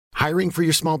Hiring for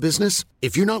your small business?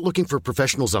 If you're not looking for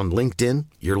professionals on LinkedIn,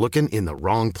 you're looking in the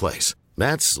wrong place.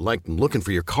 That's like looking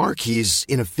for your car keys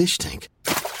in a fish tank.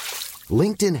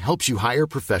 LinkedIn helps you hire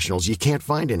professionals you can't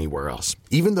find anywhere else,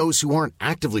 even those who aren't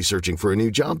actively searching for a new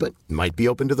job but might be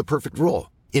open to the perfect role.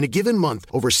 In a given month,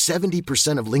 over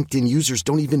 70% of LinkedIn users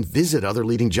don't even visit other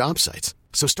leading job sites.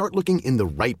 So start looking in the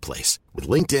right place. With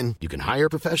LinkedIn, you can hire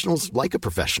professionals like a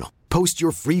professional. Post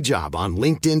your free job on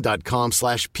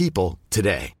linkedin.com/people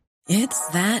today. It's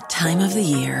that time of the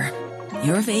year.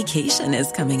 Your vacation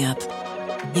is coming up.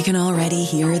 You can already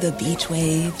hear the beach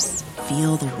waves,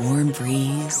 feel the warm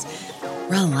breeze,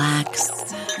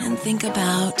 relax, and think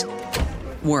about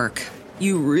work.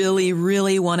 You really,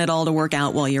 really want it all to work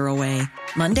out while you're away.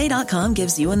 Monday.com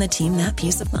gives you and the team that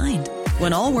peace of mind.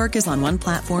 When all work is on one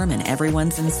platform and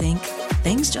everyone's in sync,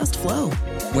 things just flow.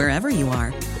 Wherever you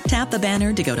are, tap the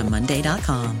banner to go to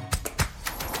Monday.com.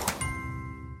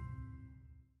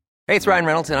 Hey, it's Ryan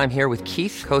Reynolds, and I'm here with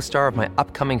Keith, co-star of my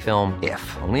upcoming film,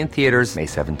 If, only in theaters May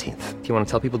 17th. Do you want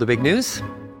to tell people the big news?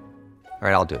 All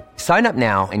right, I'll do it. Sign up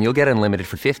now and you'll get unlimited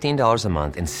for $15 a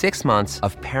month and 6 months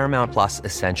of Paramount Plus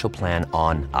Essential Plan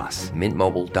on us.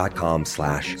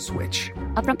 MintMobile.com/switch.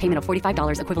 Upfront payment of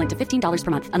 $45 equivalent to $15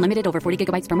 per month. Unlimited over 40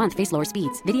 gigabytes per month. Face lower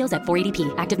speeds. Videos at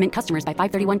 480p. Active Mint customers by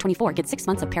 531.24 get 6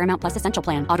 months of Paramount Plus Essential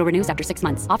Plan. Auto renews after 6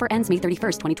 months. Offer ends May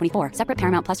 31st, 2024. Separate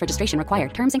Paramount Plus registration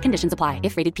required. Terms and conditions apply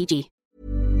if rated PG.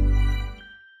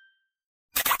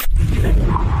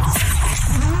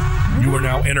 You are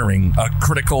now entering a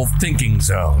critical thinking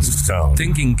zone.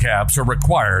 Thinking caps are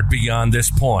required beyond this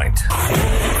point.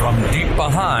 From deep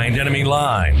behind enemy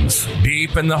lines,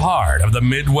 deep in the heart of the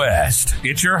Midwest,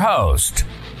 it's your host,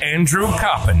 Andrew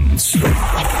Coppins.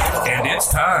 And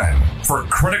it's time for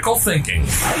Critical Thinking.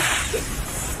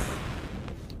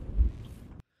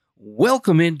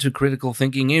 Welcome into Critical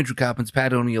Thinking. Andrew Coppins,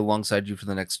 Pat Oney alongside you for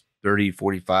the next 30,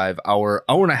 45 hour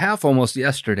and a half almost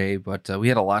yesterday, but we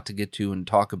had a lot to get to and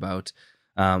talk about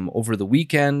over the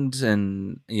weekend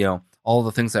and, you know, all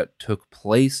the things that took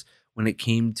place when it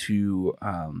came to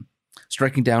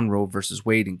striking down Roe versus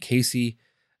Wade and Casey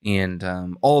and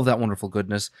all of that wonderful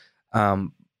goodness.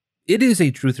 It is a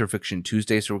Truth or Fiction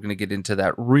Tuesday, so we're going to get into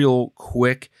that real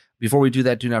quick. Before we do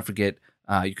that, do not forget,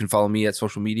 you can follow me at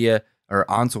social media or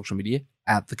on social media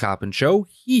at The Coppin Show.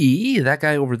 That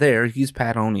guy over there, he's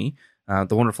Pat Oney,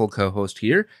 the wonderful co-host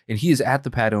here, and he is at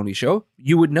The Pat Oney Show.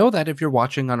 You would know that if you're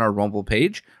watching on our Rumble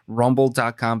page,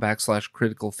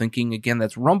 rumble.com/critical thinking. Again,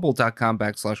 that's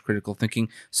rumble.com/critical thinking.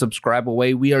 Subscribe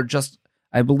away. We are just,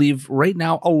 I believe, right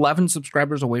now, 11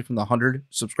 subscribers away from the 100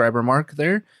 subscriber mark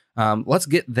there. Let's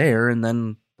get there, and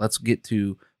then let's get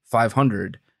to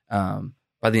 500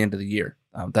 by the end of the year.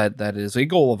 That is a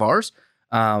goal of ours.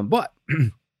 But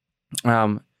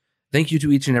thank you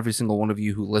to each and every single one of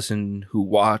you who listen, who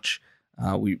watch.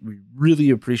 We really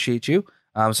appreciate you.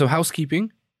 So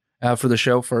housekeeping for the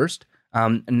show first.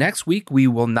 Next week, we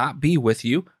will not be with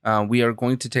you. We are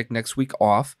going to take next week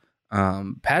off.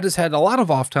 Pat has had a lot of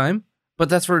off time, but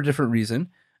that's for a different reason.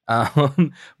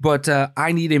 But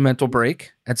I need a mental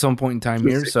break at some point in time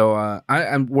here. So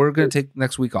we're going to take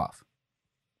next week off.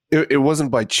 It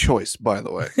wasn't by choice, by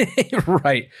the way.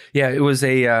 Right. Yeah, it was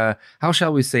a, how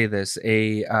shall we say this?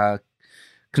 A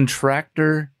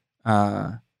contractor,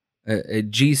 a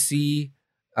GC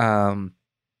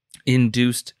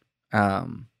induced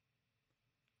time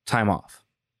off.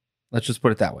 Let's just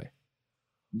put it that way.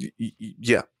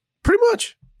 Yeah, pretty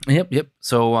much. Yep.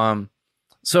 So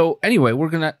anyway,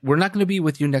 we're not gonna be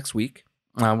with you next week.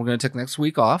 We're gonna take next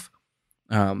week off.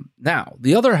 Now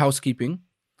the other housekeeping.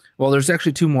 Well, there's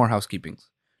actually two more housekeepings.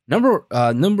 Number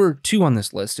 2 on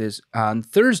this list is on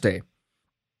Thursday.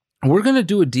 We're going to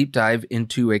do a deep dive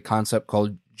into a concept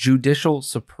called judicial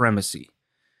supremacy.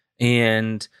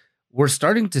 And we're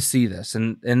starting to see this.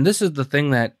 And this is the thing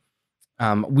that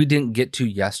we didn't get to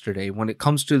yesterday when it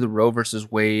comes to the Roe versus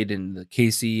Wade and the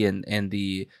Casey and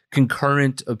the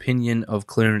concurrent opinion of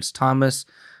Clarence Thomas.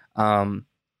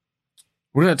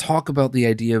 We're going to talk about the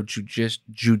idea of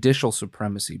judicial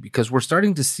supremacy because we're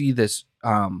starting to see this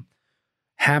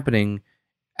happening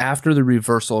after the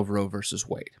reversal of Roe versus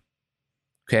Wade.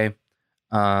 Okay.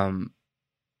 And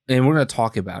we're going to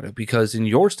talk about it because in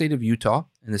your state of Utah,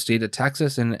 in the state of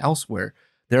Texas, and elsewhere,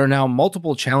 there are now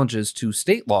multiple challenges to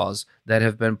state laws that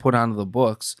have been put onto the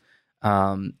books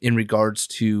in regards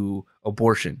to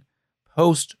abortion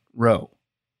post-Roe,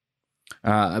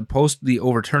 post the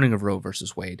overturning of Roe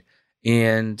versus Wade.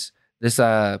 And this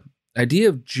idea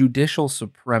of judicial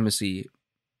supremacy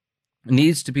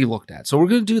needs to be looked at. So we're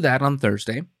going to do that on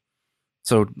Thursday.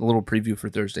 So a little preview for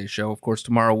Thursday's show. Of course,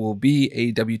 tomorrow will be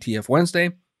a WTF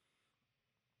Wednesday.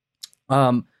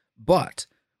 But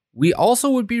we also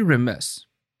would be remiss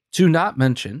to not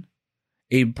mention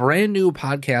a brand new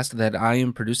podcast that I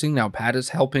am producing. Now, Pat is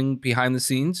helping behind the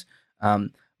scenes,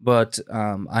 but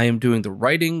I am doing the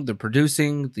writing, the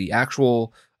producing, the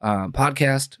actual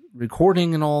podcast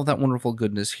recording, and all that wonderful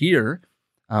goodness here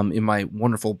in my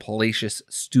wonderful palatial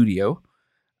studio.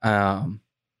 It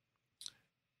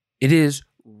is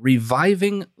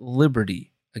Reviving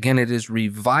Liberty. Again, it is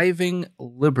Reviving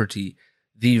Liberty,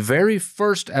 the very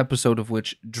first episode of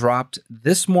which dropped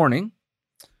this morning.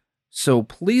 So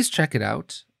please check it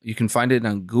out. You can find it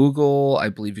on Google. I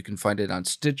believe you can find it on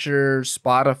Stitcher,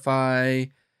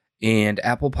 Spotify, and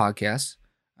Apple Podcasts,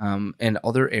 and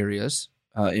other areas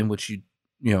in which you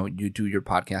do your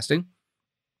podcasting.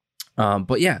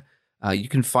 But yeah, you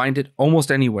can find it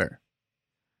almost anywhere.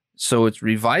 So it's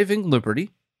Reviving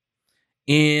Liberty,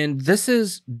 and this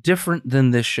is different than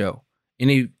this show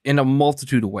in a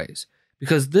multitude of ways,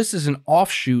 because this is an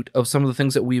offshoot of some of the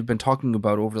things that we've been talking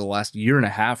about over the last year and a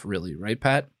half, really, right,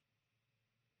 Pat?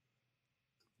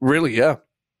 Really, yeah.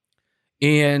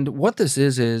 And what this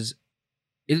is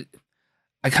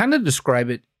I kind of describe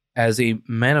it as a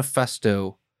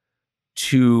manifesto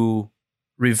to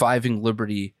reviving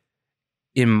liberty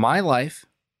in my life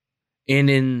and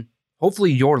in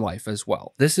hopefully your life as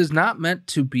well. This is not meant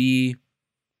to be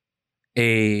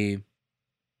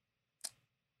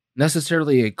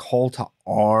necessarily a call to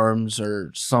arms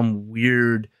or some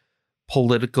weird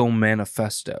political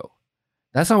manifesto.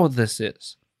 That's not what this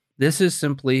is. This is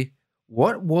simply,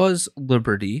 what was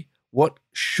liberty? What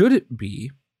should it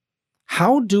be?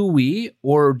 How do we,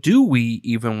 or do we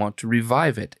even want to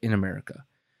revive it in America?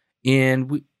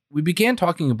 And we began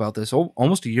talking about this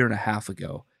almost a year and a half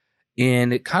ago,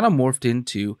 and it kind of morphed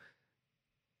into,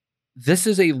 this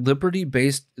is a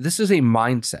liberty-based, this is a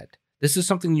mindset. This is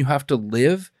something you have to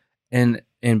live and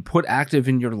put active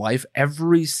in your life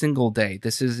every single day.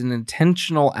 This is an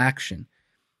intentional action.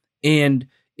 And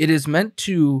it is meant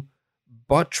to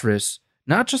buttress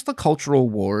not just the cultural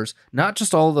wars, not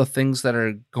just all the things that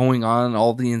are going on,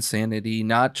 all the insanity,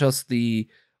 not just the,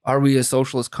 are we a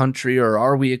socialist country or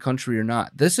are we a country or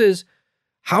not? This is,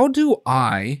 how do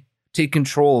I take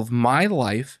control of my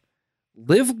life,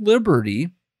 live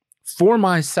liberty for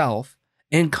myself,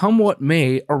 and come what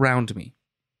may around me?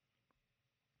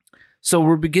 So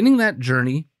we're beginning that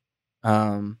journey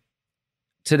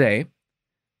today.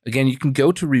 Again, you can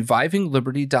go to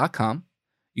revivingliberty.com.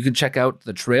 You can check out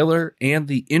the trailer and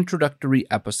the introductory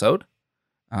episode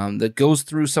that goes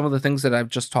through some of the things that I've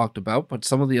just talked about, but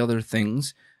some of the other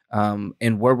things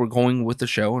and where we're going with the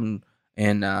show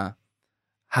and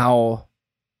how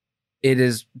it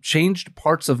has changed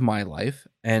parts of my life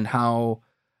and how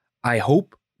I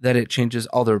hope that it changes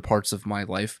other parts of my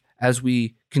life as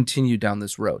we continue down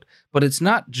this road. But it's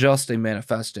not just a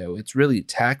manifesto. It's really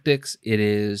tactics. It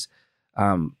is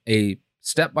a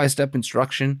step-by-step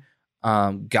instruction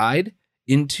guide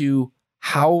into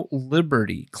how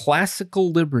liberty,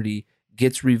 classical liberty,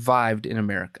 gets revived in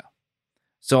America.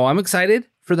 So I'm excited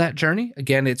for that journey.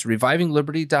 Again, it's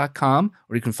revivingliberty.com,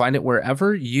 or you can find it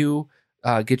wherever you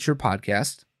get your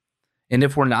podcast. And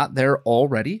if we're not there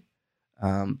already,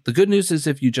 the good news is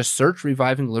if you just search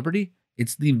Reviving Liberty,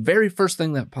 it's the very first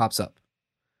thing that pops up.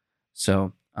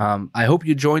 So I hope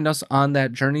you joined us on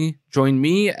that journey. Join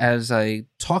me as I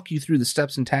talk you through the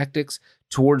steps and tactics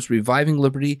towards reviving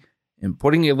liberty and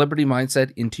putting a liberty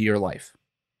mindset into your life.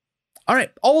 All right,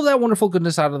 all of that wonderful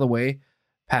goodness out of the way,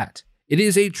 Pat, it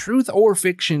is a Truth or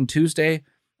Fiction Tuesday.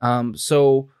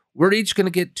 So we're each going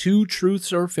to get 2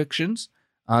 truths or fictions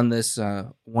on this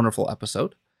wonderful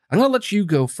episode. I'm going to let you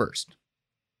go first.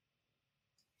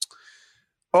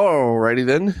 Alrighty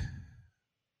then.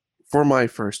 For my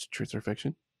first truth or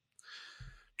fiction.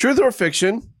 Truth or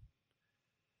fiction,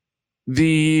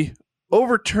 the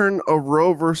overturn of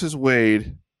Roe versus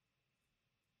Wade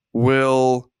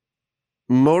will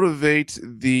motivate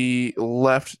the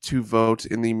left to vote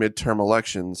in the midterm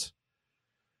elections,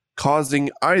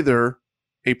 causing either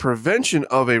a prevention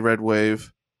of a red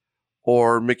wave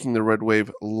or making the red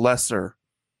wave lesser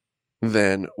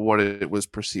than what it was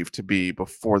perceived to be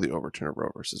before the overturn of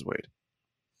Roe versus Wade.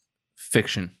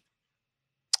 Fiction.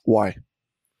 Why?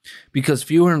 Because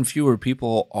fewer and fewer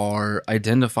people are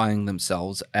identifying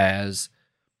themselves as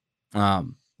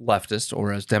leftist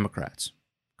or as Democrats.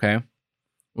 Okay.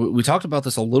 We talked about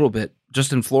this a little bit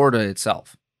just in Florida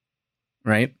itself,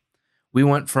 right? We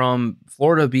went from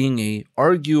Florida being a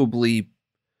arguably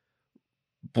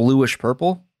bluish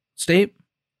purple state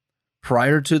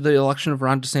prior to the election of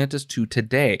Ron DeSantis to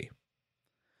today.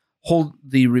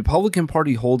 The Republican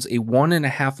Party holds a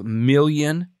 1.5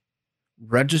 million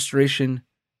registration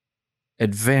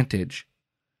advantage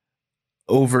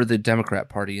over the Democrat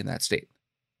Party in that state.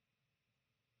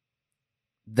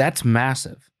 That's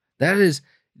massive. That is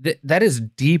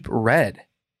deep red.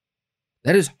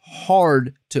 That is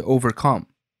hard to overcome.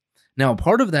 Now,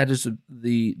 part of that is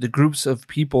the groups of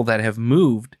people that have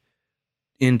moved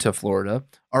into Florida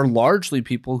are largely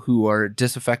people who are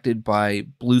disaffected by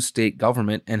blue state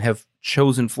government and have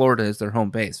chosen Florida as their home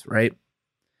base, right?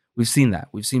 We've seen that.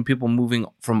 We've seen people moving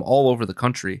from all over the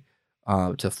country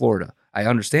to Florida. I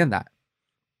understand that.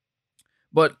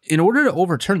 But in order to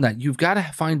overturn that, you've got to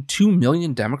find 2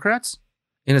 million Democrats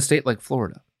in a state like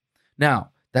Florida. Now,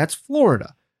 that's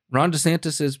Florida. Ron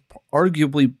DeSantis is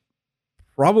arguably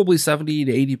probably 70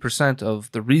 to 80%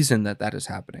 of the reason that is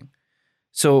happening.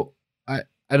 So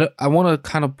I want to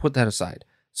kind of put that aside.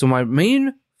 So my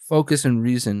main focus and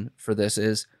reason for this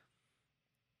is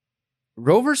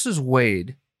Roe versus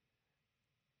Wade,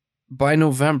 by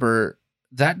November,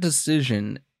 that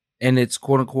decision and its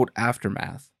quote-unquote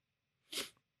aftermath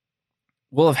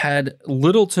will have had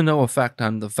little to no effect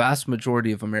on the vast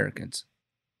majority of Americans.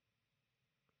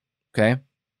 Okay?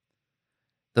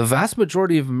 The vast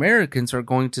majority of Americans are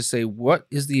going to say, what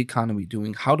is the economy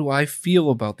doing? How do I feel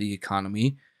about the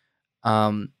economy?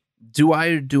 Do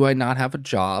I not have a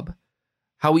job?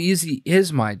 How easy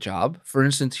is my job? For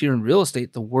instance, here in real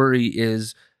estate, the worry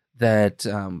is that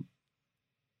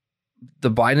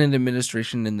the Biden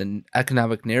administration and the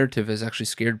economic narrative has actually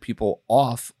scared people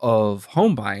off of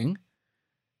home buying,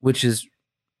 which is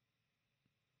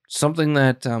something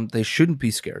that they shouldn't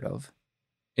be scared of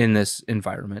in this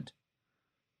environment,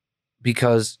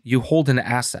 because you hold an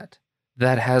asset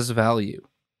that has value.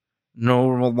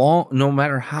 No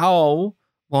matter how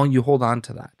long you hold on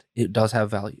to that, it does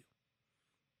have value.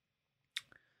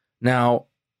 Now,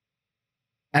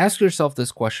 ask yourself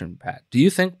this question, Pat. Do you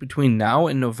think between now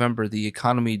and November, the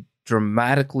economy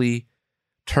dramatically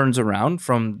turns around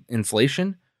from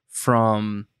inflation,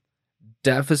 from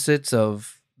deficits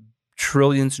of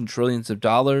trillions and trillions of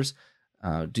dollars?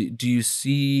 Do you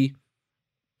see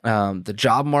the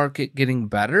job market getting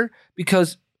better?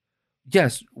 Because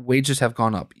yes, wages have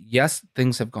gone up. Yes,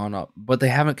 things have gone up, but they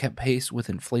haven't kept pace with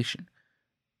inflation.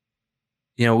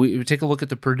 You know, we take a look at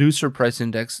the producer price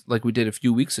index like we did a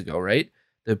few weeks ago, right?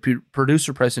 The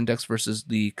producer price index versus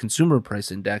the consumer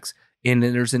price index, and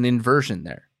then there's an inversion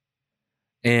there.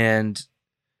 And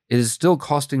it is still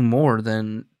costing more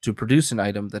than to produce an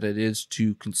item than it is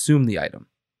to consume the item.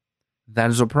 That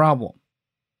is a problem.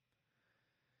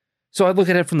 So I look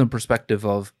at it from the perspective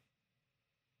of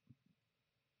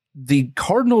the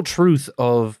cardinal truth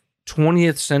of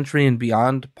 20th century and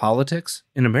beyond politics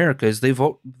in America is they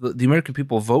vote. The American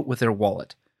people vote with their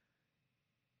wallet.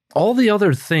 All the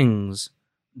other things,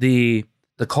 the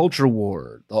culture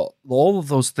war, all of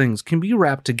those things can be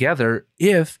wrapped together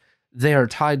if they are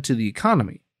tied to the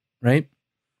economy, right?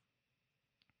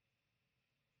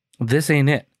 This ain't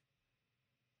it.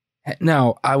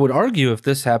 Now, I would argue if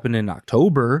this happened in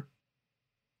October,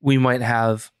 we might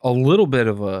have a little bit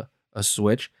of a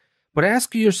switch. But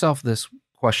ask yourself this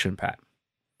question, Pat.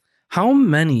 How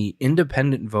many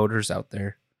independent voters out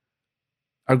there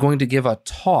are going to give a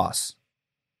toss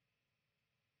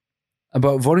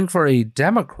about voting for a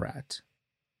Democrat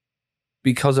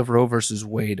because of Roe versus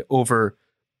Wade over?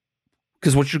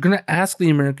 Because what you're going to ask the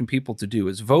American people to do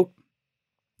is vote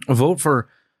for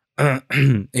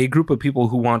a group of people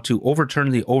who want to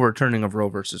overturn the overturning of Roe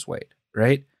versus Wade,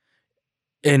 right?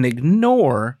 And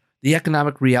ignore the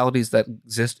economic realities that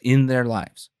exist in their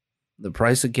lives. The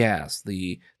price of gas,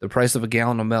 the price of a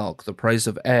gallon of milk, the price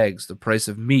of eggs, the price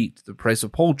of meat, the price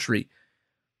of poultry.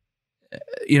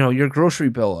 You know, your grocery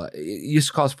bill used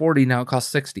to cost $40, now it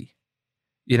costs $60.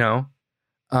 You know,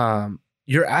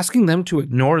 you're asking them to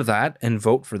ignore that and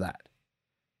vote for that.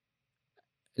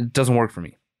 It doesn't work for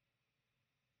me.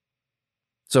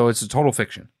 So it's a total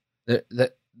fiction.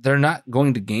 They're not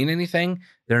going to gain anything.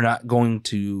 They're not going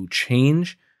to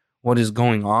change what is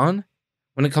going on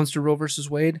when it comes to Roe versus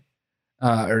Wade,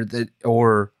 or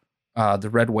the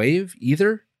red wave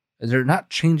either. They're not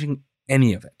changing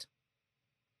any of it.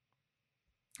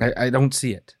 I don't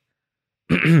see it.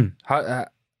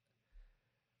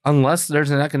 Unless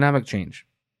there's an economic change.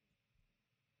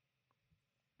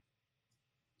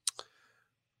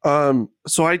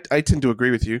 So I tend to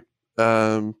agree with you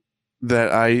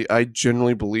that I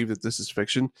generally believe that this is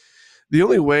fiction. The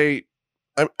only way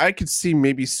I could see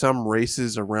maybe some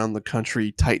races around the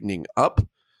country tightening up,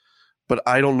 but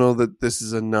I don't know that this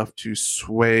is enough to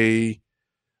sway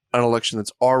an election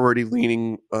that's already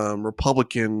leaning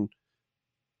Republican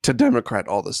to Democrat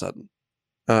all of a sudden.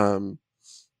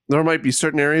 There might be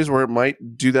certain areas where it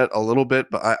might do that a little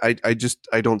bit, but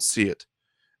I don't see it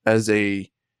as a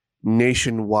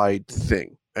nationwide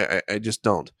thing. I just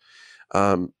don't.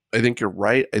 I think you're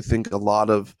right. I think a lot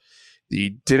of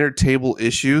the dinner table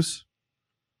issues,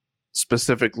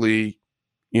 specifically,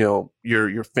 your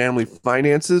family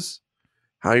finances,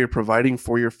 how you're providing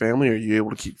for your family. Are you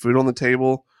able to keep food on the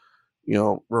table?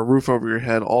 A roof over your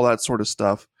head, all that sort of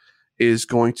stuff is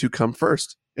going to come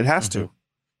first. It has to.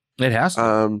 It has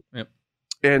to. Yep.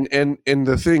 And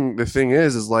the thing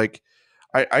is like,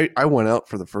 I went out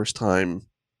for the first time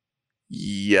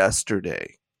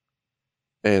yesterday,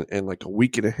 and like a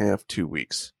week and a half, 2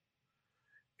 weeks,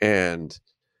 and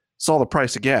saw the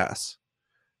price of gas,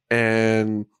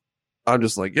 and I'm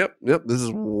just like, yep, this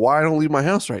is why I don't leave my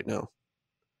house right now.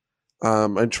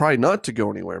 And try not to go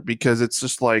anywhere, because it's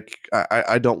just like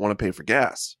I don't want to pay for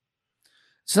gas.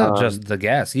 It's not just the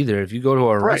gas either. If you go to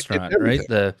a restaurant, right,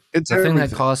 the thing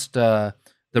that cost the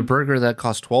burger that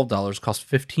cost $12 costs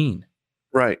 $15.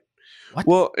 Right. What?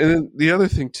 Well, and then the other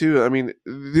thing too. I mean,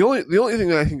 the only thing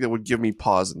that I think that would give me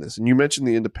pause in this, and you mentioned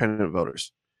the independent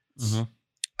voters.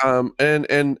 Mm-hmm.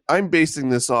 And I'm basing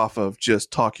this off of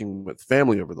just talking with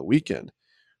family over the weekend,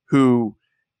 who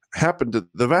the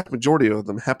vast majority of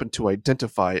them happen to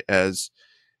identify as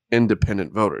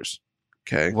independent voters.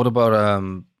 Okay. What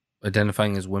about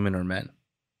identifying as women or men?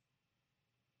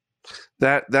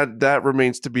 That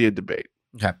remains to be a debate.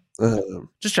 Okay.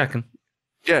 Just checking.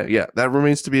 Yeah, that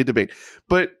remains to be a debate.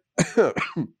 But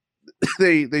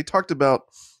they talked about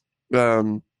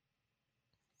a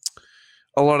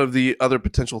lot of the other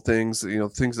potential things,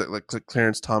 things that like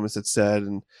Clarence Thomas had said,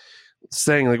 and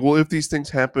saying like, well, if these things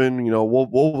happen, we'll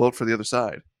vote for the other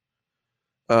side.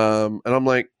 And I'm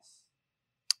like,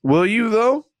 will you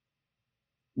though?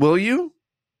 Will you?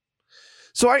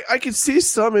 So I could see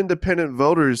some independent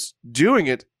voters doing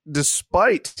it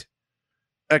despite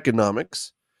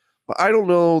economics, but I don't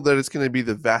know that it's going to be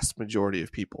the vast majority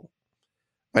of people.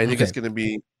 I think it's going to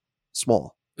be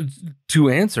small. To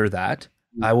answer that,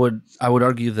 I would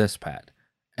argue this, Pat.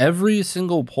 Every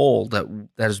single poll that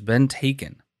has been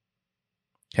taken,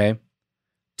 okay,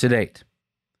 to date,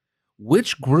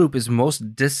 which group is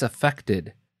most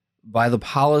disaffected by the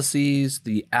policies,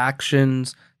 the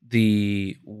actions,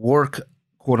 the work,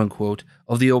 quote unquote,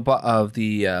 of the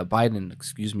Biden,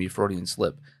 excuse me, Freudian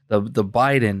slip, the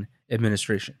Biden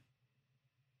administration?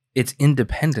 It's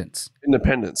independents.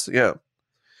 Independents, yeah.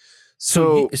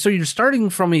 So you're starting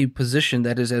from a position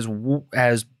that is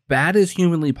as bad as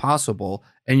humanly possible,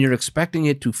 and you're expecting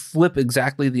it to flip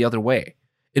exactly the other way.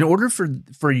 In order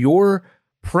for your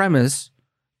premise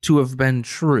to have been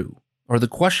true, or the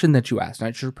question that you asked,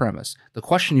 not your premise, the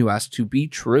question you asked to be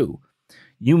true,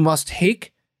 you must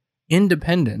take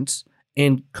independence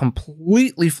and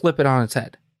completely flip it on its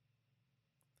head.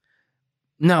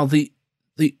 Now, the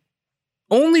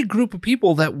only group of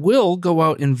people that will go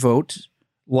out and vote,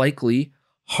 likely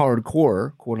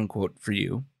hardcore, quote unquote, for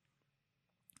you,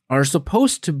 are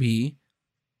supposed to be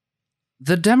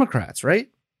the Democrats, right?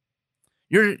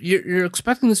 You're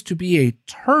expecting this to be a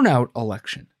turnout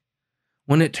election,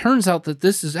 when it turns out that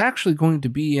this is actually going to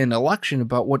be an election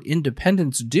about what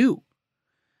independents do.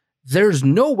 There's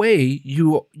no way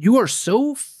you are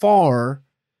so far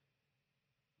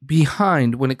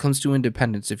behind when it comes to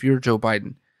independence, if you're Joe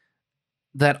Biden,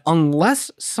 that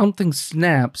unless something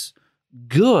snaps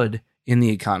good in the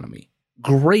economy,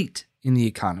 great in the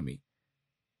economy,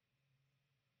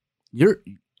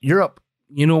 you're up,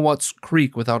 what's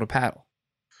creek without a paddle.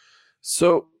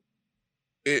 So,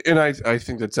 and I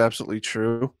think that's absolutely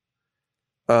true.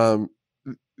 The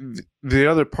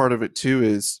other part of it too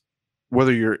is,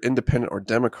 whether you're independent or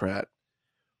Democrat,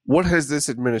 what has this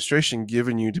administration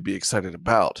given you to be excited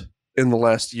about in the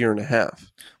last year and a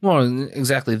half? Well,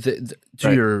 exactly.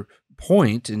 To your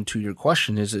point and to your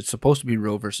question, is it's supposed to be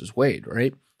Roe versus Wade,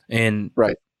 right? And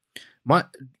right.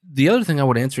 The other thing I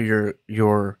would answer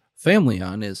your family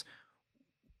on is,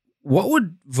 what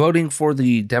would voting for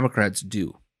the Democrats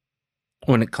do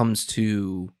when it comes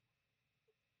to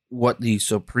what the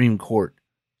Supreme Court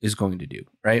is going to do,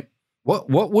 right? What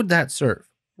would that serve?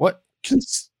 What?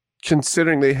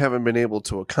 Considering they haven't been able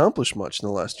to accomplish much in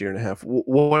the last year and a half,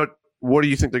 what do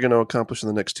you think they're going to accomplish in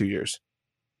the next 2 years?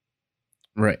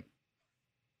 Right.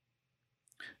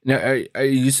 Now, are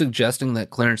you suggesting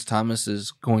that Clarence Thomas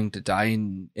is going to die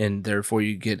and therefore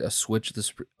you get a switch?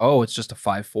 It's just a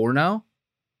 5-4 now?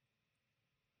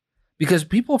 Because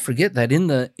people forget that in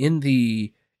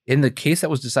the case that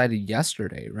was decided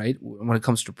yesterday, right, when it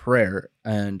comes to prayer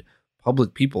and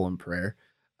public people in prayer,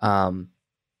 that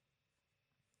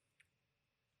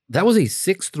was a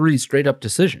 6-3 straight up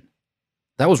decision.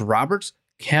 That was Roberts,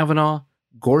 Kavanaugh,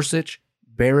 Gorsuch,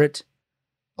 Barrett,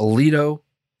 Alito,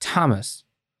 Thomas,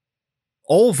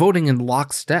 all voting in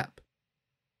lockstep.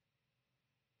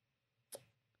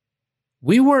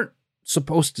 We weren't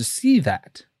supposed to see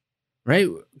that, right?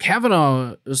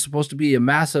 Kavanaugh is supposed to be a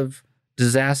massive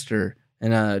disaster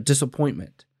and a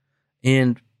disappointment.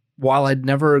 And while I'd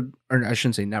never, or I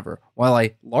shouldn't say never, while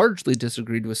I largely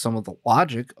disagreed with some of the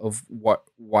logic of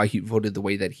why he voted the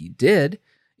way that he did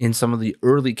in some of the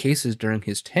early cases during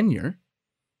his tenure,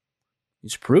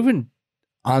 he's proven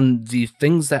on the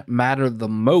things that matter the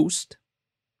most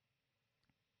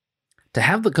to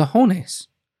have the cojones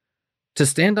to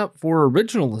stand up for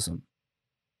originalism.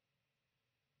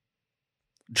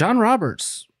 John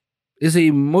Roberts is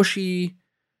a mushy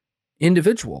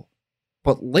individual,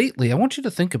 but lately, I want you to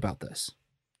think about this.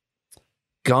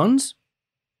 Guns,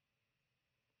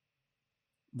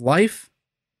 life,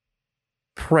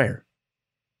 prayer,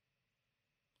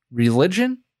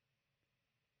 religion,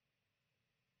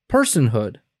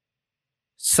 personhood,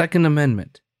 Second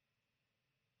Amendment.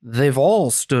 They've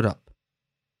all stood up.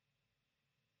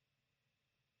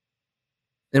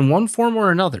 In one form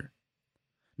or another.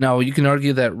 Now, you can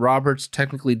argue that Roberts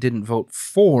technically didn't vote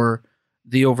for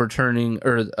the overturning,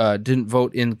 or didn't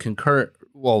vote in concurrent.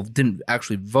 Well, didn't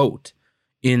actually vote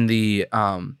in the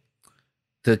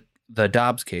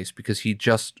Dobbs case because he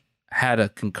just had a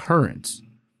concurrence.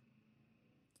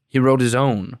 He wrote his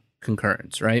own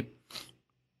concurrence, right?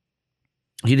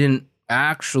 He didn't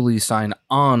actually sign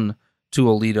on to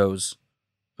Alito's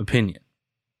opinion.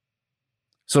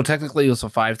 So technically it was a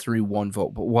 5-3-1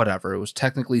 vote, but whatever. It was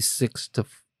technically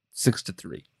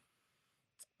 6-3.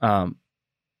 I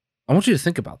want you to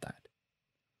think about that.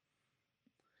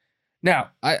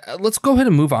 Now, let's go ahead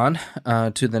and move on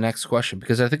to the next question,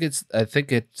 because I think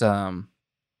it's kind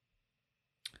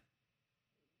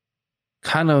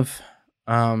of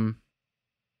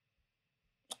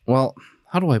well,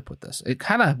 how do I put this? It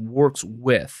kind of works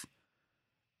with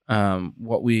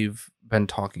what we've been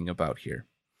talking about here.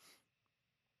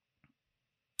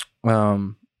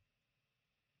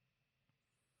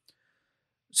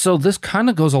 So this kind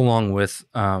of goes along with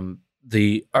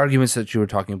the arguments that you were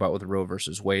talking about with Roe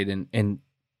versus Wade, and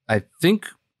I think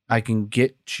I can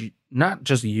get you, not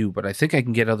just you, but I think I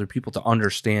can get other people to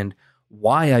understand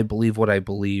why I believe what I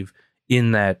believe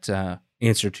in that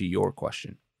answer to your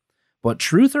question. But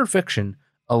truth or fiction,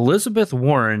 Elizabeth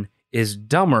Warren is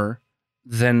dumber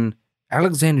than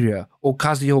Alexandria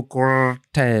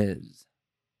Ocasio-Cortez.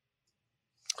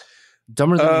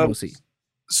 Dumber than AOC.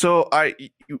 So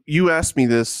you asked me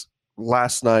this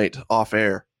last night off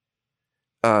air,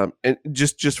 and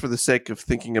just for the sake of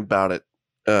thinking about it,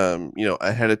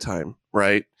 ahead of time,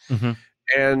 right? Mm-hmm.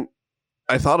 And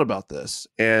I thought about this,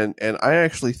 and I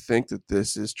actually think that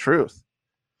this is truth.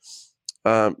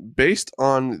 Based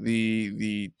on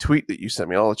the tweet that you sent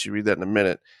me, I'll let you read that in a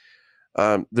minute.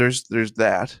 There's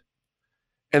that,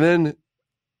 and then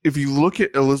if you look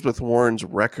at Elizabeth Warren's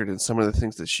record and some of the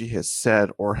things that she has said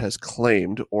or has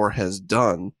claimed or has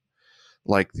done,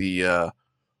 like the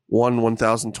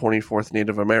 1024th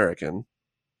Native American,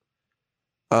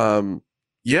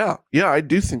 yeah, I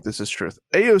do think this is truth.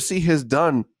 AOC has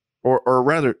done, or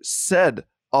rather said,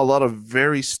 a lot of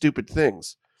very stupid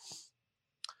things.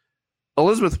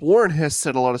 Elizabeth Warren has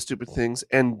said a lot of stupid things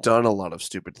and done a lot of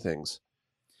stupid things.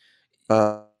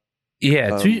 To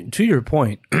your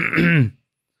point,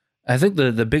 I think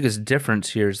the biggest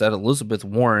difference here is that Elizabeth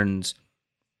Warren's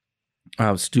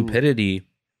stupidity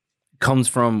comes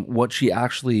from what she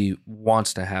actually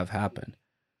wants to have happen,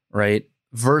 right?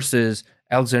 Versus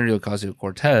Alexandria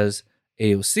Ocasio-Cortez,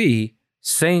 AOC,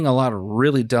 saying a lot of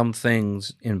really dumb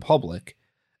things in public,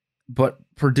 but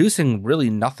producing really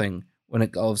nothing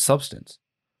of substance.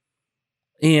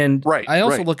 And I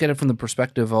also look at it from the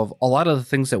perspective of a lot of the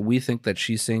things that we think that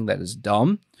she's saying that is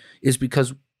dumb is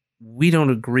because we don't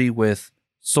agree with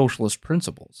socialist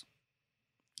principles.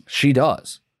 She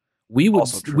does. We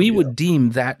would deem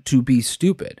that to be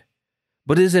stupid.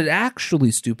 But is it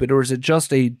actually stupid, or is it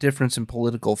just a difference in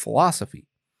political philosophy?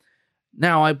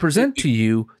 Now, I present to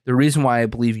you the reason why I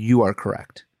believe you are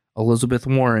correct. Elizabeth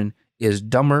Warren is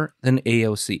dumber than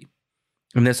AOC.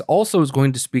 And this also is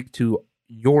going to speak to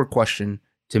your question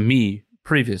to me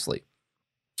previously.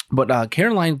 But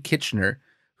Caroline Kitchener,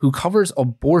 who covers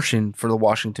abortion for the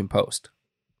Washington Post,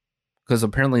 because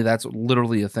apparently that's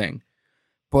literally a thing.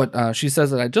 But she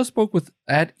says that I just spoke with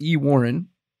 @E Warren,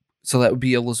 so that would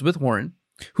be Elizabeth Warren,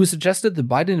 who suggested the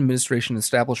Biden administration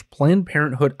establish Planned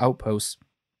Parenthood outposts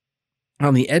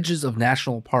on the edges of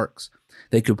national parks.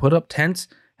 They could put up tents,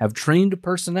 have trained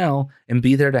personnel, and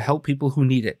be there to help people who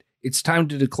need it. It's time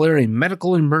to declare a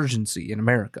medical emergency in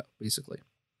America, basically.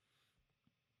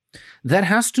 That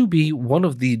has to be one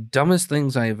of the dumbest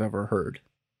things I have ever heard.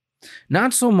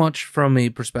 Not so much from a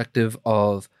perspective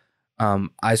of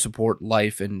I support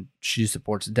life and she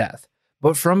supports death,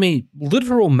 but from a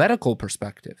literal medical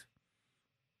perspective.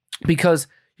 Because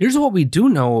here's what we do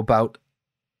know about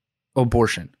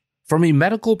abortion. From a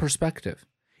medical perspective,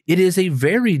 it is a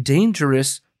very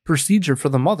dangerous procedure for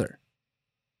the mother.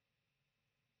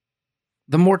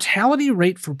 The mortality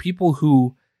rate for people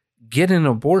who get an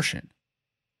abortion,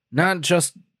 not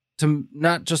just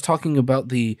talking about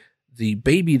the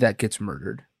baby that gets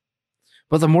murdered,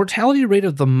 but the mortality rate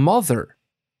of the mother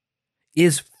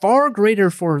is far greater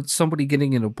for somebody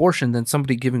getting an abortion than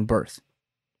somebody giving birth.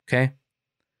 Okay?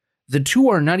 The two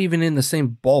are not even in the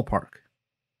same ballpark.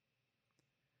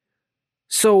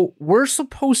 So we're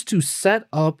supposed to set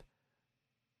up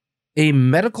a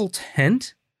medical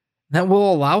tent that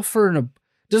will allow for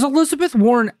Does Elizabeth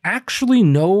Warren actually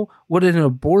know what an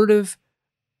abortive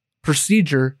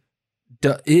procedure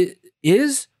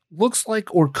is, looks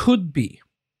like, or could be?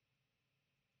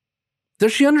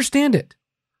 Does she understand it?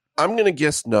 I'm going to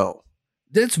guess no.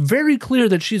 It's very clear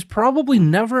that she's probably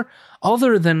never,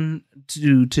 other than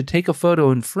to take a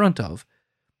photo in front of,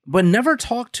 but never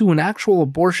talked to an actual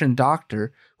abortion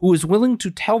doctor who is willing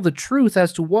to tell the truth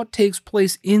as to what takes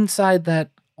place inside that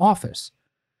office.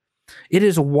 It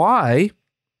is why,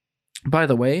 by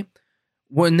the way,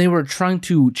 when they were trying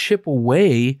to chip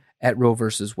away at Roe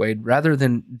versus Wade, rather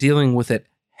than dealing with it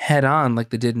head on like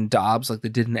they did in Dobbs, like they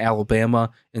did in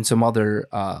Alabama and some other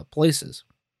places,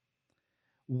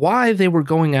 why they were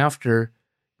going after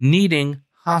needing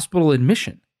hospital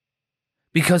admission.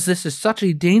 Because this is such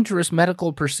a dangerous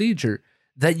medical procedure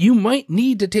that you might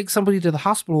need to take somebody to the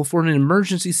hospital for an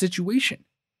emergency situation.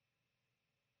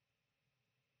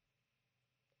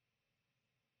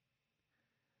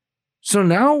 So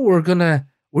now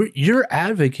you're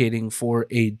advocating for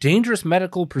a dangerous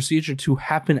medical procedure to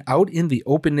happen out in the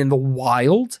open, in the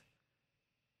wild,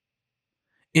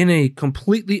 in a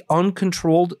completely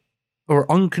uncontrolled or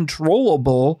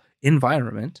uncontrollable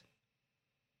environment,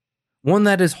 one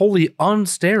that is wholly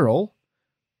unsterile,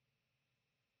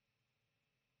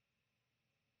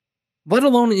 let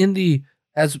alone in the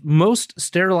as most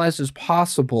sterilized as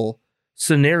possible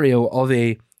scenario of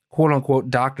a quote-unquote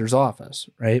doctor's office,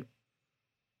 right?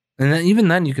 And then, even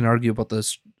then, you can argue about the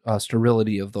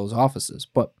sterility of those offices,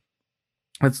 but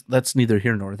that's neither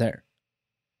here nor there.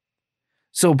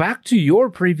 So back to your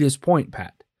previous point,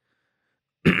 Pat.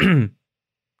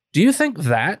 Do you think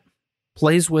that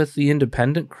plays with the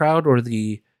independent crowd, or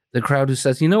the crowd who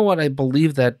says, you know what, I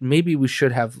believe that maybe we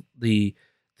should have the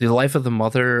life of the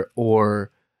mother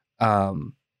or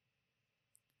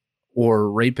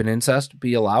rape and incest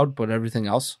be allowed, but everything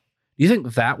else? Do you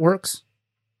think that works?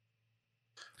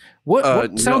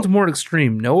 What sounds more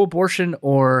extreme? No abortion,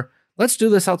 or let's do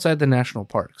this outside the national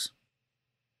parks?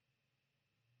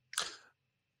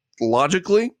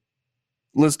 Logically,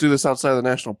 let's do this outside of the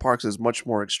national parks is much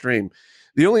more extreme.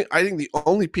 I think the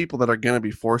only people that are going to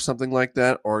be for something like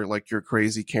that are like your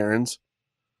crazy Karens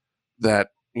that,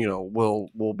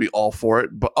 will be all for it.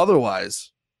 But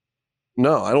otherwise,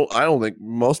 no, I don't think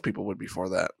most people would be for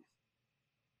that.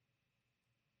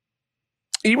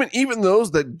 Even those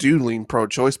that do lean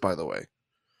pro-choice, by the way,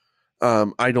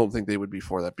 I don't think they would be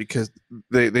for that, because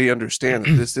they understand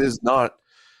that this is not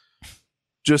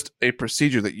just a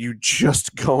procedure that you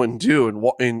just go and do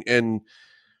and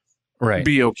right.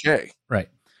 Be okay. Right.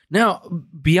 Now,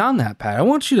 beyond that, Pat, I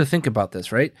want you to think about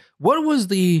this, right? What was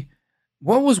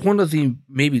one of the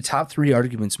maybe top 3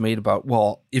 arguments made about,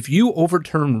 well, if you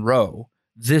overturn Roe,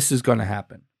 this is going to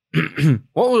happen?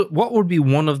 What would be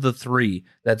one of the 3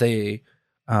 that they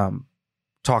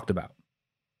talked about?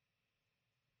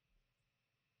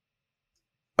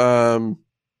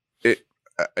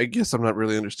 I guess I'm not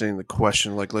really understanding the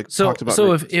question. Talked about.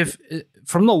 So if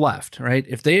from the left, right?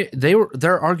 If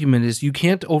their argument is you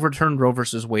can't overturn Roe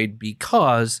versus Wade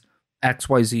because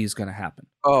XYZ is going to happen.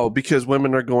 Oh, because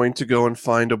women are going to go and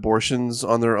find abortions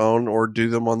on their own or do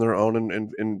them on their own,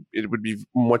 and it would be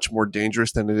much more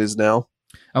dangerous than it is now.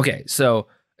 Okay, so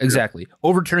exactly.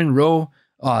 Overturning Roe,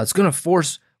 it's going to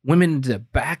force women into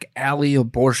back alley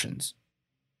abortions.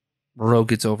 Roe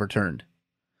gets overturned.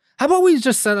 How about we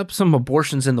just set up some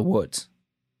abortions in the woods?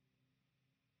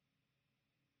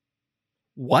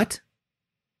 What?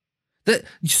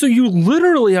 So you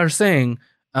literally are saying,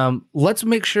 let's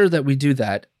make sure that we do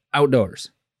that outdoors.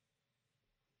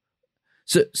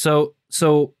 So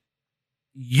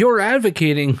you're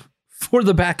advocating for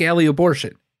the back alley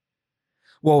abortion.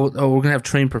 Well, we're going to have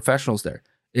trained professionals there.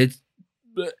 It's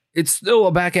still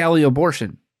a back alley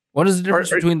abortion. What is the difference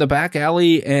between the back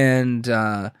alley and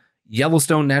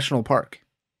Yellowstone National Park?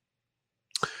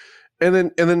 And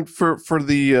then for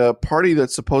the party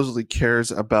that supposedly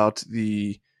cares about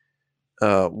the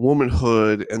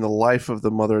womanhood and the life of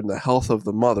the mother and the health of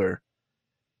the mother,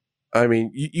 I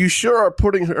mean, you sure are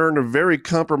putting her in a very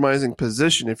compromising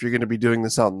position if you're going to be doing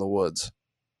this out in the woods.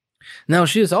 Now,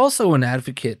 she is also an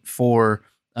advocate for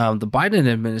the Biden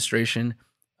administration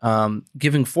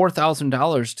giving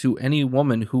 $4,000 to any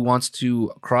woman who wants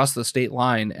to cross the state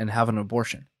line and have an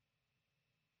abortion.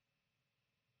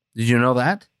 Did you know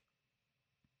that?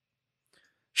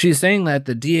 She's saying that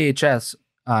the DHS,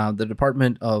 the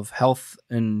Department of Health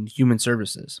and Human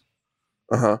Services,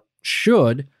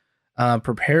 should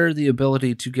prepare the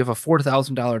ability to give a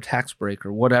 $4,000 tax break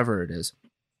or whatever it is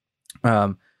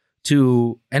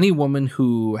to any woman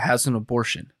who has an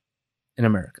abortion in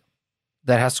America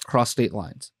that has to cross state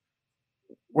lines.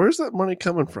 Where's that money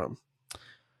coming from?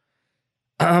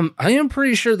 I am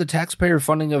pretty sure the taxpayer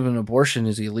funding of an abortion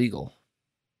is illegal.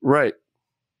 Right.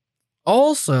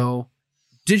 Also,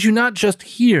 did you not just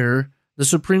hear the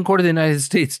Supreme Court of the United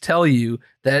States tell you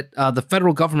that the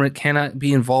federal government cannot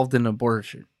be involved in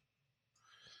abortion?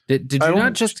 Did you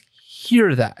not just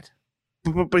hear that?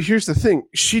 But here's the thing.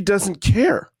 She doesn't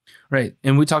care. Right.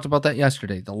 And we talked about that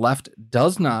yesterday. The left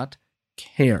does not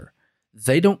care.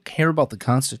 They don't care about the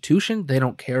Constitution. They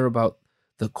don't care about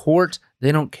the court.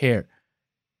 They don't care.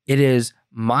 It is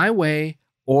my way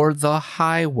or the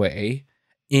highway,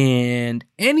 and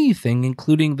anything,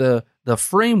 including the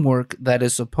framework that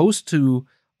is supposed to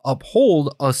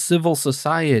uphold a civil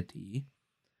society,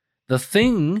 the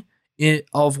thing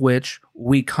of which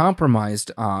we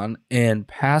compromised on and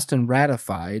passed and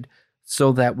ratified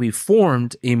so that we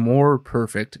formed a more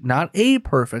perfect, not a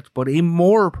perfect, but a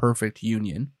more perfect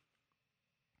union,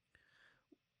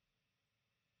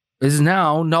 is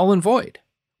now null and void.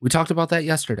 We talked about that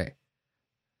yesterday.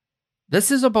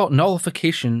 This is about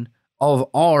nullification of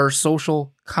our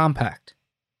social compact.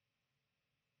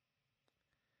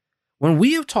 When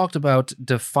we have talked about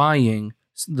defying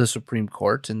the Supreme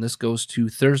Court, and this goes to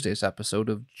Thursday's episode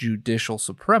of Judicial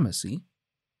Supremacy,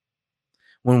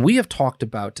 when we have talked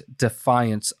about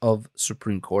defiance of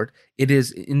Supreme Court, it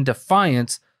is in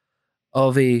defiance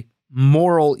of a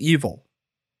moral evil.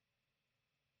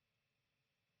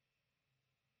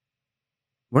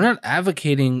 We're not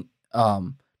advocating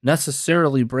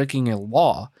necessarily breaking a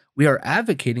law. We are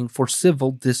advocating for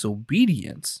civil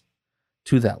disobedience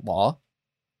to that law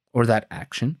or that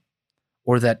action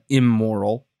or that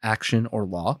immoral action or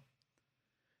law.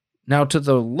 Now, to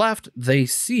the left, they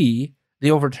see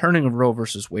the overturning of Roe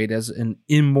versus Wade as an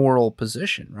immoral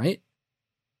position, right?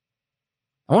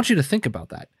 I want you to think about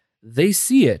that. They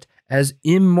see it as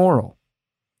immoral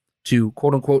to,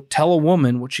 quote unquote, tell a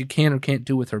woman what she can or can't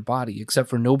do with her body, except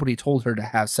for nobody told her to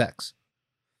have sex.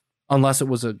 Unless it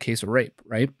was a case of rape,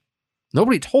 right?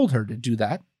 Nobody told her to do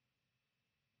that.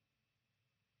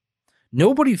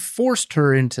 Nobody forced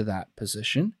her into that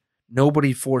position.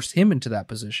 Nobody forced him into that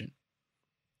position.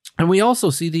 And we also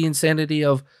see the insanity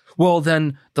of, well,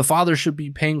 then the father should be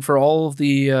paying for all of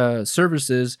the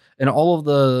services and all of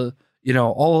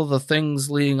the things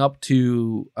leading up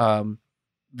to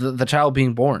the child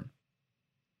being born.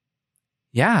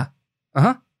 Yeah.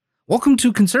 Welcome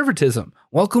to conservatism.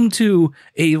 Welcome to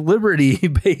a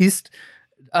liberty-based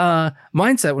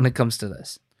mindset when it comes to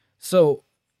this. So,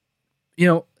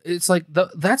 it's like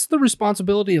that's the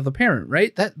responsibility of the parent,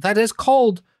 right? That is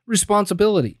called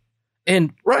responsibility.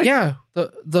 And right. Yeah,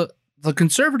 the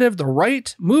conservative, the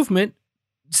right movement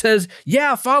says,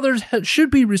 yeah, fathers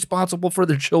should be responsible for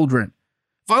their children.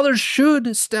 Fathers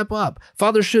should step up.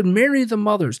 Fathers should marry the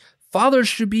mothers. Fathers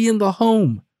should be in the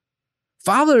home.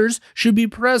 Fathers should be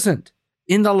present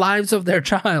in the lives of their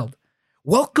child.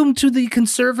 Welcome to the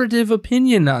conservative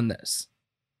opinion on this.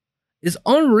 It's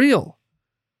unreal.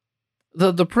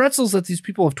 The pretzels that these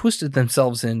people have twisted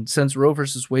themselves in since Roe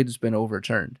versus Wade has been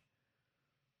overturned.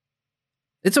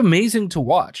 It's amazing to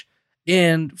watch.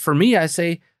 And for me, I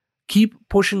say, keep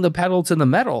pushing the pedal to the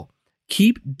metal.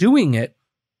 Keep doing it,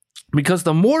 because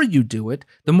the more you do it,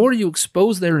 the more you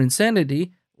expose their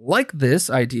insanity, like this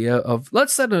idea of,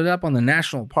 let's set it up on the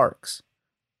national parks,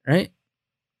 right?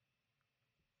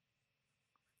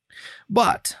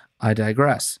 But I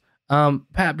digress.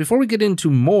 Pat, before we get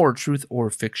into more Truth or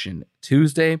Fiction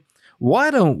Tuesday, why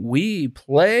don't we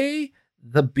play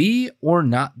the Be or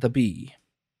Not the Be?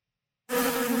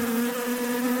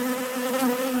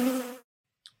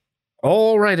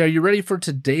 All right, are you ready for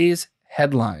today's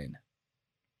headline?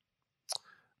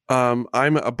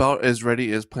 I'm about as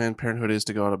ready as Planned Parenthood is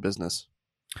to go out of business.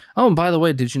 Oh, and by the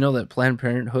way, did you know that Planned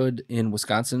Parenthood in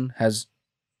Wisconsin has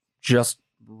just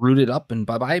rooted up and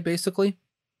bye-bye, basically?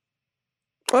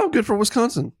 Oh, good for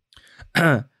Wisconsin.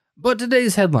 But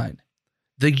today's headline: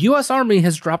 the U.S. Army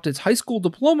has dropped its high school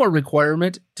diploma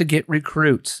requirement to get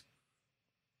recruits.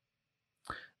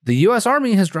 The U.S.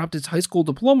 Army has dropped its high school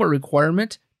diploma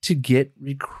requirement to get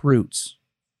recruits.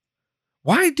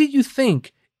 Why do you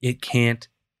think it can't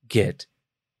get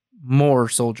more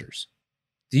soldiers?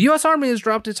 The U.S. Army has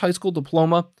dropped its high school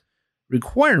diploma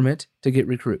requirement to get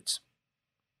recruits.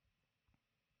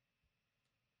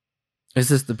 Is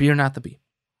this the B or not the B?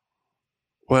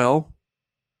 Well,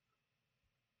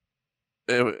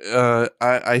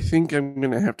 I think I'm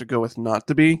going to have to go with not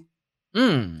the B.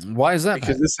 Why is that?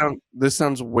 Because this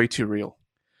sounds way too real.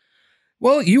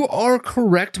 Well, you are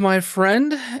correct, my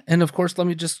friend. And of course, let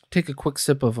me just take a quick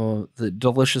sip of the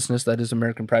deliciousness that is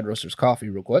American Pride Roasters coffee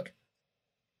real quick.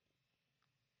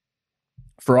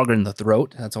 Frog in the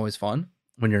throat. That's always fun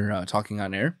when you're talking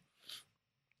on air.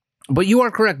 But you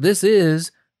are correct. This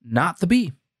is not the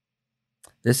B.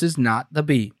 This is not the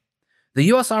B. The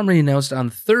U.S. Army announced on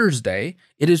Thursday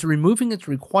it is removing its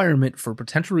requirement for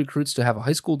potential recruits to have a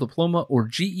high school diploma or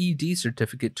GED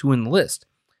certificate to enlist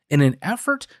in an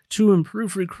effort to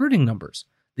improve recruiting numbers.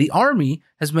 The Army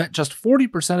has met just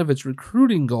 40% of its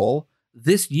recruiting goal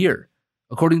this year,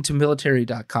 according to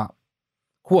military.com.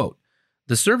 Quote,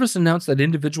 the service announced that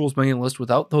individuals may enlist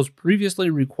without those previously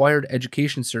required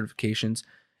education certifications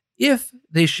if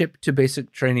they ship to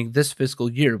basic training this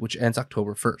fiscal year, which ends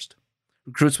October 1st.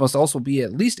 Recruits must also be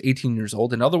at least 18 years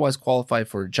old and otherwise qualify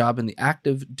for a job in the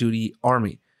active duty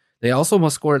Army. They also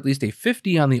must score at least a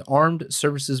 50 on the Armed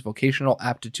Services Vocational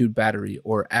Aptitude Battery,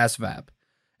 or ASVAB,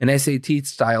 an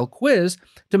SAT-style quiz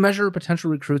to measure a potential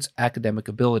recruit's academic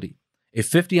ability. A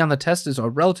 50 on the test is a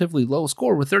relatively low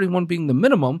score, with 31 being the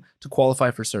minimum to qualify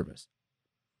for service.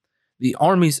 The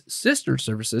Army's sister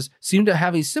services seem to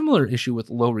have a similar issue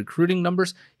with low recruiting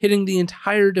numbers hitting the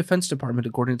entire Defense Department,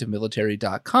 according to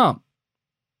military.com.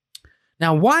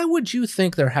 Now, why would you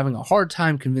think they're having a hard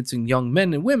time convincing young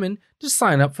men and women to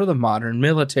sign up for the modern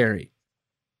military?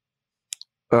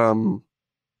 I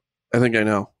think I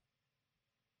know.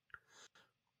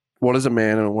 What is a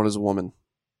man and what is a woman?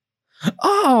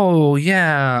 Oh,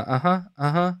 yeah.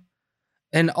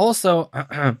 And also,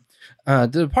 the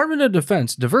Department of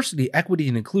Defense, diversity, equity,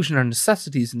 and inclusion are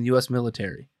necessities in the U.S.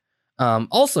 military.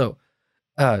 Also,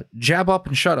 jab up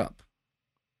and shut up.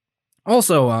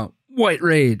 Also, white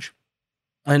rage.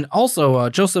 And also,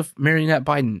 Joseph Marionette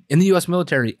Biden, in the U.S.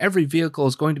 military, every vehicle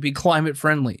is going to be climate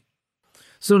friendly.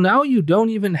 So now you don't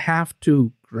even have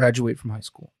to graduate from high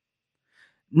school.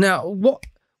 Now,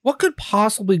 what could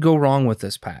possibly go wrong with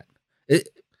this, Pat?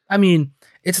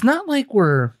 It's not like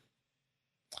we're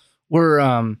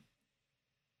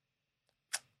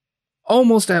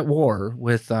almost at war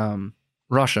with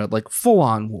Russia, like full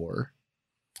on war.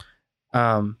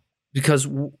 Because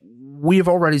we've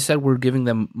already said we're giving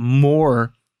them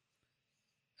more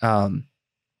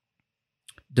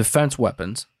defense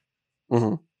weapons,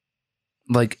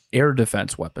 like air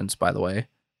defense weapons, by the way,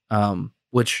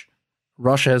 which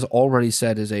Russia has already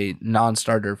said is a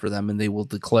non-starter for them, and they will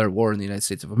declare war in the United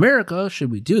States of America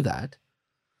should we do that.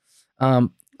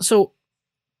 So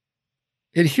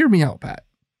hear me out, Pat.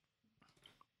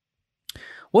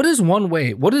 What is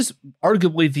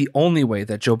arguably the only way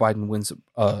that Joe Biden wins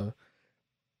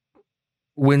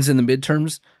in the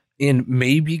midterms and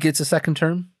maybe gets a second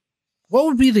term? What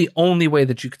would be the only way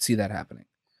that you could see that happening?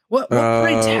 What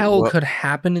pray tell could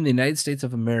happen in the United States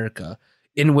of America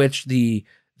in which the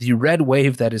red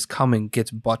wave that is coming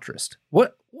gets buttressed?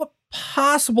 What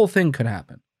possible thing could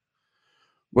happen?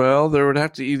 Well, there would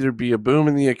have to either be a boom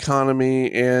in the economy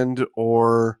and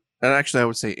actually I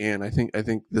would say I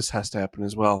think this has to happen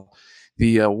as well.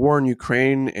 The war in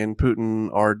Ukraine and Putin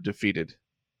are defeated.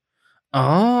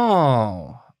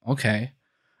 Oh, okay.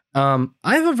 I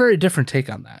have a very different take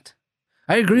on that.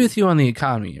 I agree with you on the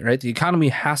economy, right? The economy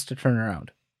has to turn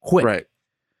around quick. Right.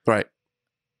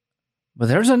 But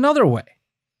there's another way.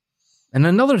 And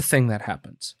another thing that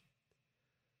happens.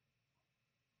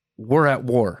 We're at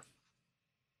war.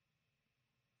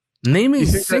 Name a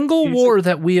single war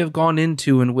that we have gone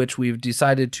into in which we've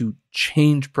decided to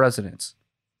change presidents,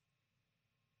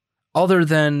 other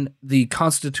than the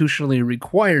constitutionally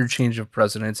required change of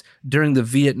presidents during the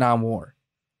Vietnam War.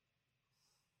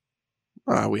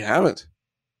 We haven't.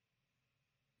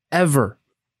 Ever.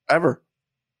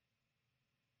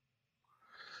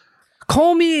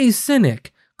 Call me a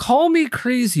cynic. Call me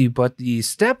crazy, but the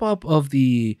step up of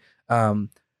the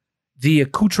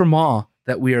accoutrement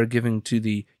that we are giving to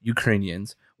the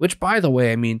Ukrainians, which, by the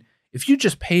way, if you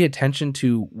just pay attention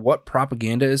to what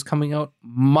propaganda is coming out,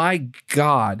 my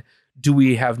God, do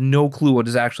we have no clue what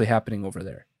is actually happening over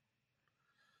there.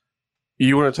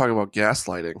 You want to talk about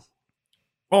gaslighting?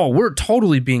 Oh, we're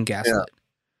totally being gaslit. Yeah.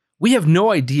 We have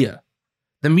no idea.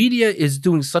 The media is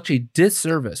doing such a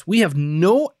disservice. We have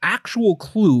no actual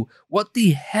clue what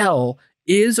the hell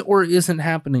is or isn't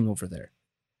happening over there.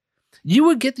 You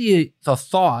would get the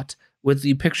thought with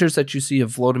the pictures that you see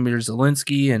of Volodymyr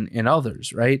Zelensky and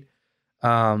others, right?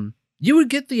 You would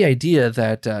get the idea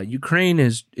that Ukraine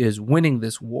is winning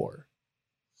this war,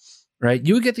 right?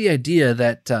 You would get the idea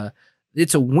that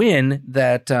it's a win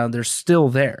that they're still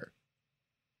there.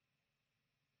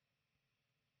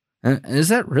 Is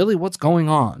that really what's going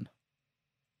on?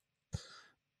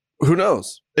 Who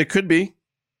knows? It could be.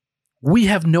 We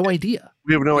have no idea.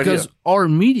 We have no idea. Because our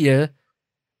media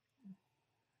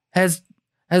has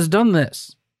done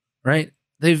this, right?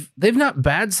 They've not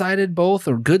bad-sided both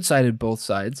or good-sided both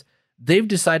sides. They've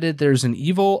decided there's an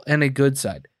evil and a good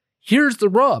side. Here's the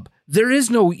rub. There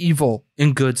is no evil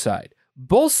and good side.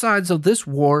 Both sides of this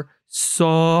war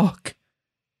suck.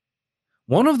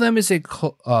 One of them is a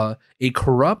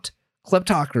corrupt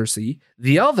kleptocracy.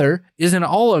 The other is an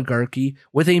oligarchy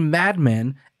with a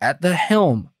madman at the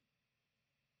helm.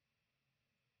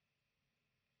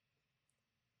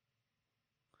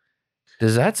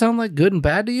 Does that sound like good and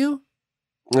bad to you?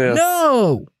 Yeah.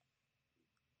 No.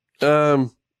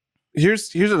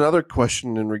 Here's another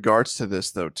question in regards to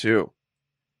this, though, too.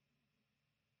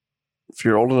 If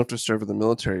you're old enough to serve in the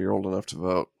military, you're old enough to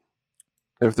vote.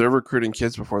 If they're recruiting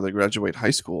kids before they graduate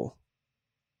high school,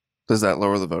 does that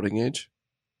lower the voting age?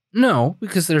 No,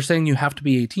 because they're saying you have to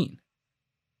be 18.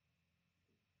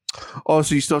 Oh,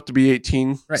 so you still have to be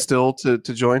 18 still to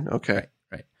join? Okay.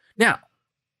 Right. Now,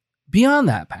 beyond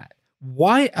that, Pat,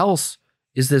 why else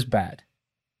is this bad?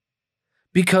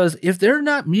 Because if they're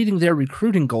not meeting their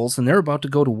recruiting goals and they're about to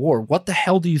go to war, what the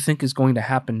hell do you think is going to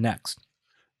happen next?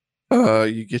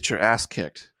 You get your ass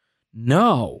kicked.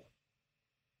 No.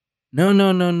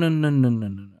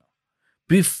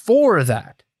 Before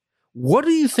that, what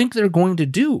do you think they're going to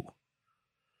do?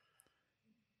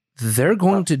 They're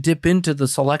going to dip into the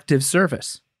selective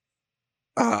service.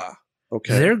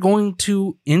 Okay. They're going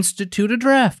to institute a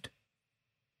draft.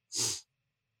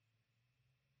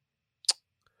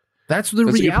 That's the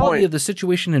reality of the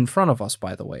situation in front of us,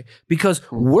 by the way, because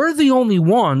we're the only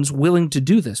ones willing to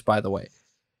do this, by the way.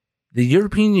 The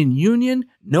European Union?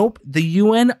 Nope. The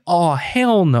UN? Oh,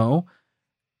 hell no.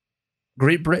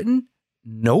 Great Britain?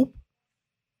 Nope.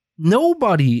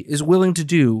 Nobody is willing to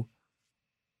do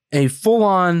a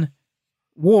full-on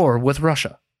war with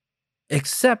Russia,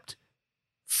 except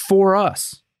for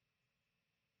us.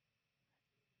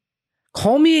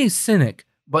 Call me a cynic,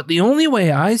 but the only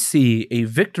way I see a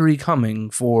victory coming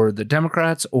for the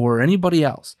Democrats or anybody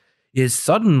else is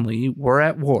suddenly we're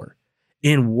at war.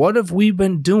 And what have we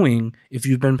been doing, if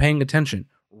you've been paying attention?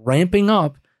 Ramping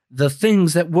up the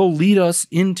things that will lead us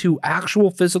into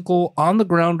actual physical,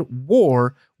 on-the-ground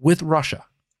war with Russia.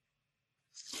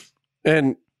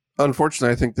 And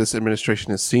unfortunately, I think this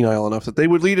administration is senile enough that they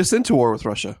would lead us into war with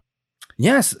Russia.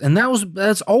 Yes, and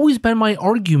that's always been my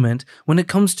argument when it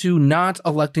comes to not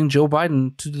electing Joe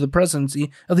Biden to the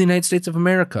presidency of the United States of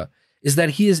America, is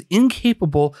that he is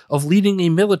incapable of leading a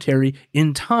military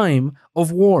in time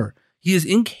of war. He is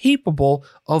incapable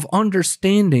of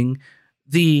understanding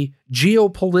the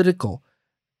geopolitical.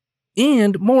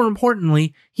 And more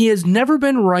importantly, he has never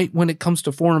been right when it comes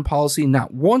to foreign policy,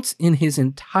 not once in his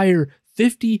entire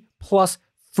 50 plus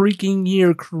freaking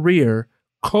year career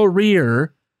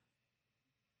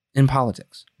in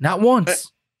politics. Not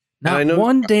once. Not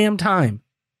one damn time.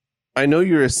 I know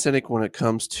you're a cynic when it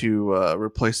comes to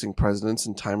replacing presidents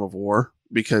in time of war,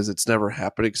 because it's never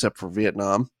happened except for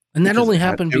Vietnam. And that only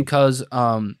happened because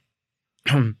an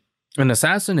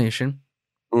assassination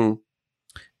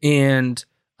and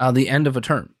the end of a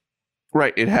term.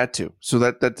 Right, it had to. So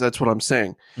that's what I'm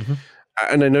saying. Mm-hmm.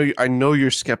 And I know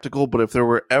you're skeptical, but if there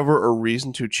were ever a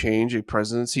reason to change a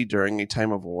presidency during a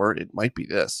time of war, it might be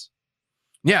this.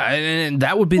 Yeah, and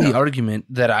that would be the argument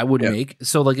that I would make.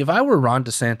 So, like, if I were Ron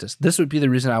DeSantis, this would be the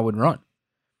reason I would run.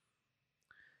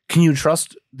 Can you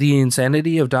trust the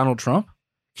insanity of Donald Trump?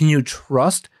 Can you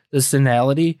trust the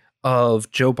senility of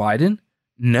Joe Biden?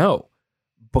 No.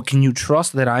 But can you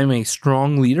trust that I'm a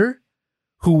strong leader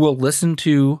who will listen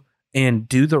to and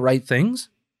do the right things?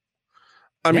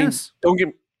 I mean, don't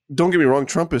get me wrong.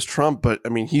 Trump is Trump, but I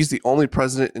mean, he's the only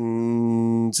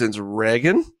president since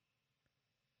Reagan.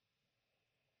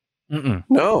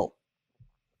 No.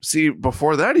 See,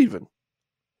 before that, even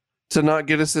to not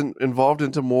get us involved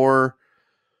into more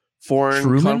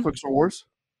foreign conflicts or wars.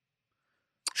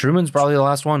 Truman's probably the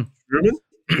last one. Truman?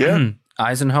 Yeah.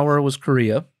 Eisenhower was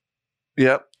Korea.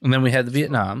 Yep. And then we had the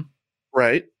Vietnam.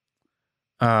 Right.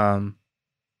 Carter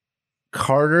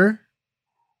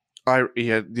He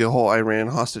had the whole Iran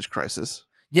hostage crisis.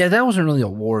 Yeah, that wasn't really a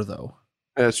war, though.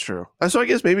 That's true. So I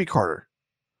guess maybe Carter.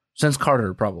 Since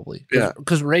Carter, probably. Yeah.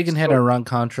 Because Reagan had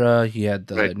Iran-Contra. He had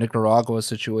the Right. Nicaragua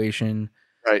situation.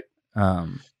 Right.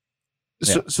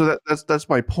 So that's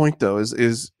my point, though,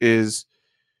 is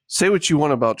say what you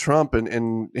want about Trump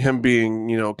and him being,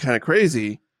 kind of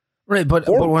crazy. Right, but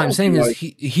what I'm saying is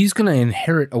he's going to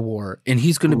inherit a war, and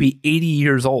he's going to be 80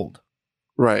 years old.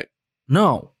 Right.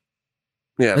 No.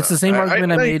 Yeah. It's the same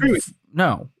argument I made.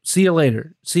 No. See you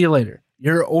later. See you later.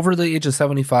 You're over the age of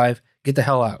 75. Get the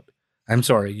hell out. I'm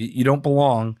sorry. You don't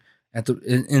belong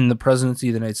in the presidency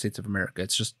of the United States of America.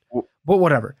 It's just, but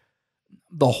whatever.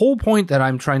 The whole point that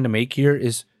I'm trying to make here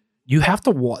is you have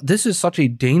to this is such a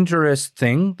dangerous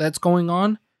thing that's going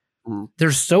on.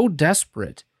 They're so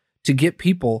desperate to get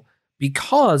people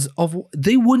because of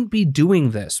they wouldn't be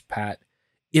doing this, Pat,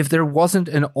 if there wasn't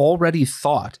an already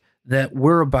thought that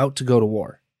we're about to go to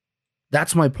war.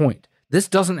 That's my point. This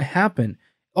doesn't happen.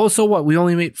 Oh, so what? We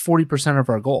only made 40% of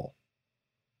our goal.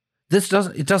 It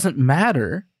doesn't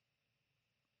matter.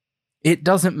 It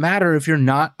doesn't matter if you're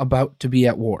not about to be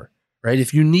at war, right?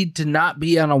 If you need to not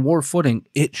be on a war footing,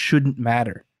 it shouldn't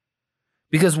matter.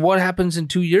 Because what happens in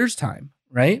 2 years' time,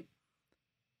 right?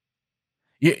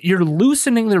 You're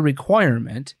loosening the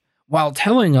requirement while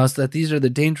telling us that these are the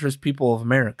dangerous people of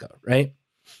America, right?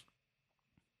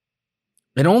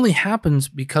 It only happens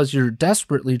because you're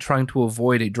desperately trying to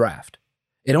avoid a draft.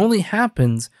 It only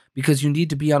happens because you need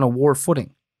to be on a war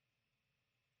footing.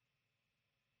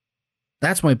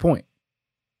 That's my point.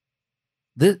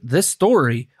 This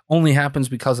story only happens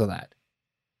because of that.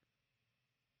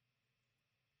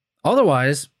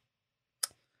 Otherwise,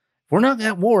 if we're not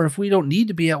at war, if we don't need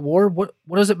to be at war, what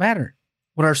does it matter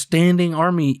what our standing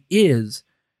army is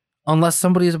unless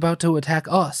somebody is about to attack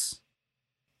us?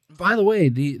 By the way,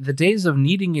 the days of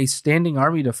needing a standing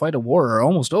army to fight a war are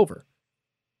almost over.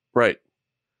 Right.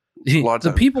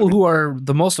 The people who are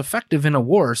the most effective in a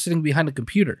war are sitting behind a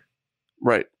computer.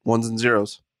 Right. Ones and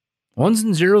zeros. Ones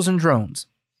and zeros and drones.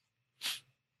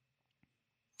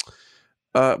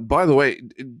 By the way,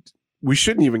 we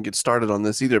shouldn't even get started on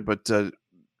this either, but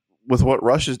with what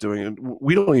Russia's doing,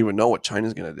 we don't even know what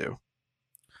China's going to do.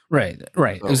 Right,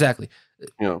 So, exactly.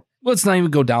 Let's not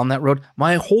even go down that road.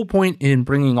 My whole point in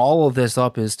bringing all of this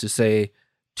up is to say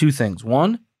two things.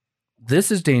 One,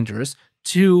 this is dangerous.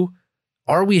 Two,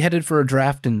 are we headed for a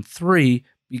draft? And three,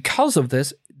 because of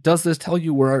this, does this tell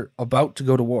you we're about to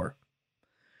go to war?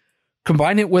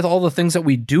 Combine it with all the things that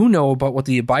we do know about what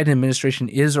the Biden administration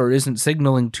is or isn't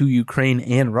signaling to Ukraine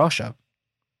and Russia.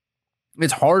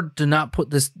 It's hard to not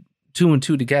put this 2 and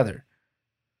 2 together.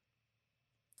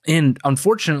 And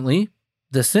unfortunately,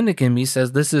 the cynic in me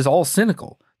says this is all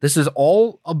cynical. This is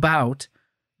all about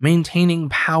maintaining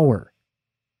power.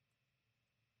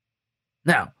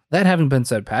 Now, that having been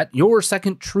said, Pat, your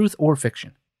second truth or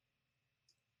fiction?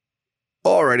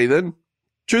 Alrighty then.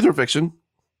 Truth or fiction?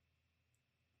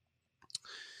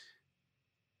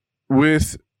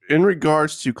 In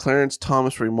regards to Clarence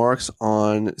Thomas' remarks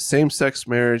on same-sex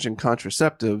marriage and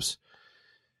contraceptives,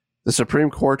 the Supreme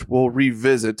Court will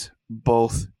revisit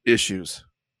both issues.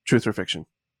 Truth or fiction?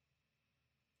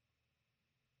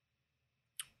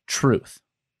 Truth.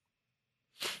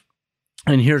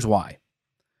 And here's why.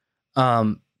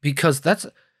 Because that's...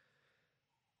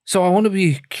 So I want to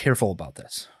be careful about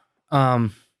this.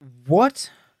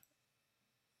 What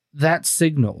that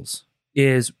signals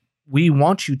is we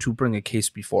want you to bring a case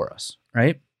before us,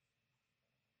 right?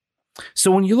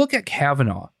 So when you look at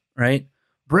Kavanaugh, right?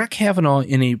 Brett Kavanaugh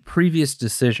in a previous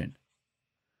decision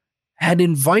had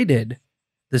invited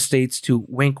the states to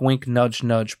wink, wink, nudge,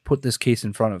 nudge, put this case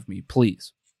in front of me,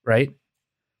 please, right?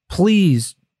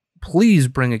 Please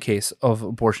bring a case of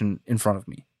abortion in front of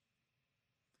me.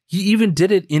 He even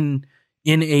did it in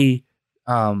a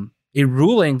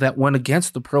ruling that went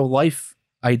against the pro-life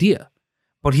idea.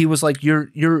 But he was like,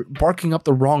 you're barking up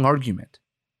the wrong argument.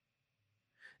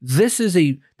 This is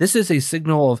a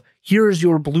signal of here's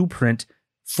your blueprint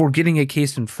for getting a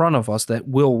case in front of us that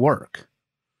will work.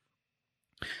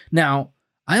 Now,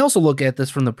 I also look at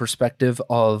this from the perspective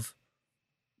of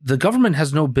the government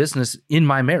has no business in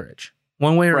my marriage,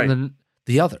 one way or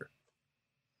the other.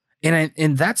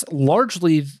 And that's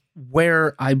largely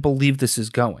where I believe this is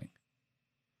going.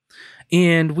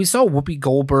 And we saw Whoopi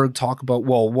Goldberg talk about,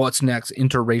 well, what's next?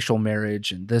 Interracial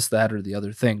marriage and this, that, or the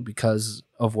other thing because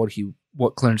of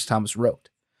what Clarence Thomas wrote.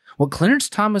 What Clarence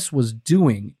Thomas was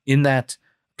doing in that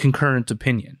concurrent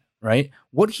opinion, right?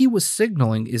 What he was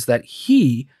signaling is that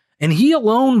he, and he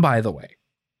alone, by the way,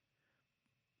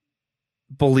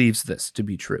 believes this to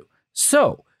be true.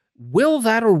 So Will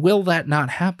that or will that not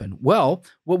happen? Well,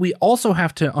 what we also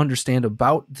have to understand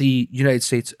about the United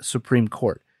States Supreme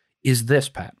Court is this,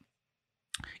 Pat.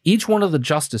 Each one of the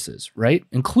justices, right,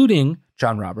 including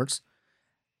John Roberts,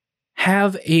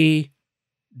 have a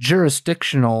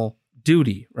jurisdictional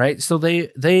duty, right? So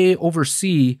they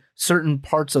oversee certain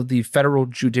parts of the federal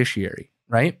judiciary,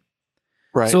 right?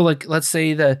 Right. So like, let's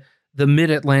say the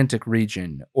Mid-Atlantic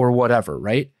region or whatever,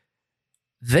 right?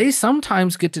 They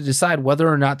sometimes get to decide whether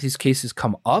or not these cases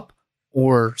come up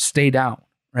or stay down,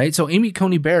 right? So Amy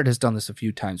Coney Barrett has done this a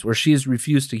few times where she has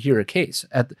refused to hear a case.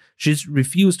 She's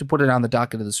refused to put it on the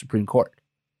docket of the Supreme Court.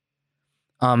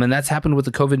 And that's happened with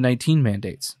the COVID-19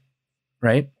 mandates,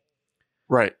 right?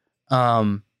 Right.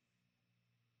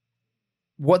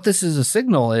 What this is a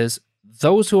signal is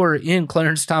those who are in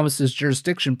Clarence Thomas's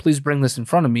jurisdiction, please bring this in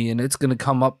front of me, and it's going to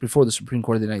come up before the Supreme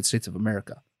Court of the United States of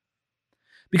America.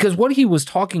 Because what he was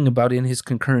talking about in his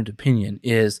concurrent opinion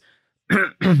is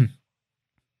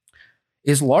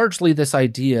is largely this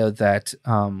idea that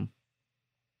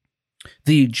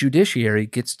the judiciary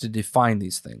gets to define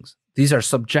these things. These are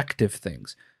subjective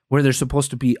things where they're supposed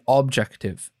to be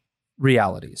objective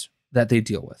realities that they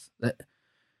deal with.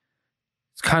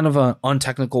 It's kind of an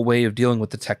untechnical way of dealing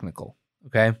with the technical,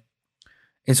 okay?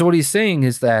 And so what he's saying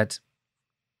is that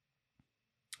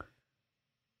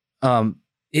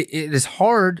it is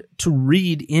hard to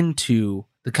read into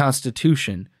the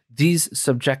Constitution these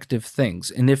subjective things.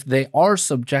 And if they are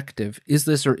subjective, is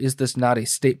this or is this not a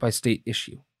state-by-state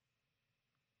issue?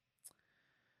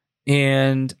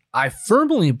 And I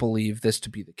firmly believe this to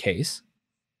be the case.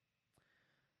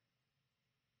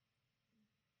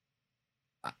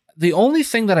 The only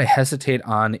thing that I hesitate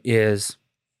on is,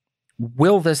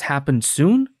 will this happen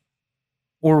soon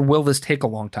or will this take a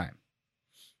long time?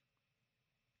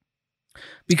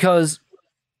 Because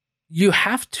you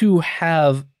have to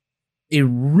have a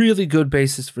really good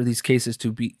basis for these cases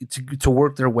to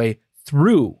work their way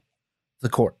through the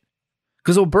court.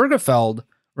 Because Obergefell,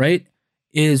 right,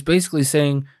 is basically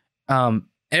saying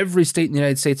every state in the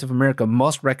United States of America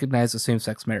must recognize the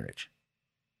same-sex marriage.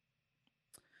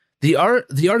 The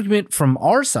argument from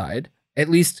our side, at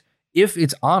least if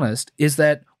it's honest, is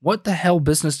that what the hell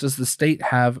business does the state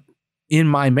have in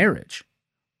my marriage?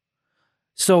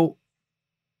 So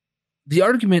the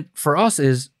argument for us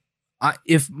is,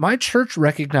 if my church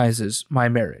recognizes my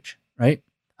marriage, right,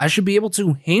 I should be able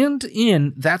to hand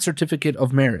in that certificate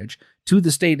of marriage to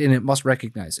the state and it must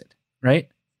recognize it, right?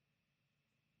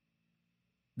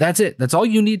 That's it. That's all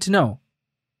you need to know.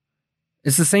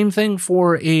 It's the same thing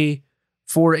for a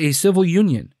civil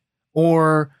union,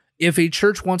 or if a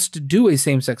church wants to do a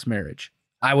same-sex marriage.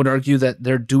 I would argue that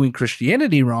they're doing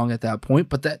Christianity wrong at that point,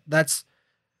 but that's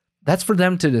for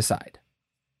them to decide.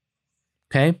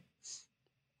 Okay?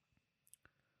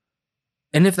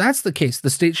 And if that's the case, the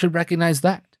state should recognize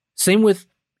that. Same with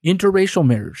interracial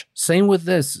marriage. Same with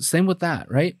this. Same with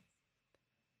that, right?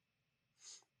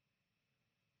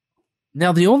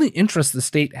 Now, the only interest the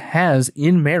state has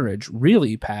in marriage,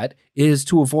 really, Pat, is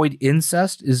to avoid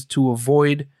incest, is to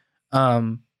avoid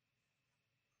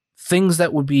things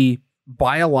that would be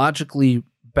biologically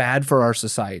bad for our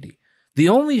society. The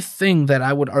only thing that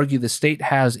I would argue the state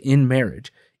has in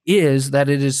marriage is that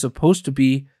it is supposed to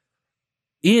be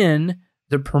in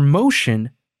the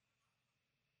promotion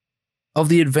of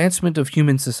the advancement of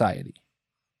human society.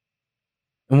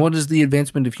 And what is the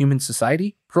advancement of human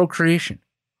society? Procreation.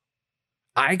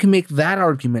 I can make that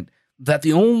argument that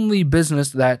the only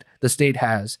business that the state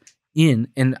has in,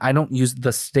 and I don't use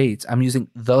the states, I'm using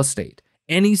the state,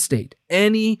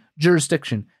 any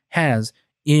jurisdiction has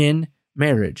in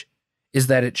marriage, is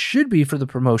that it should be for the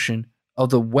promotion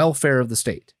of the welfare of the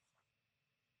state.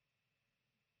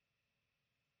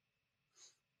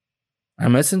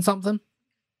 Am I missing something?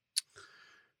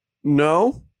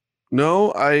 No,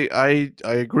 I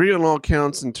agree on all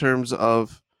counts in terms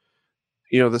of,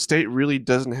 the state really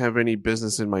doesn't have any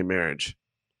business in my marriage.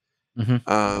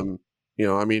 Mm-hmm.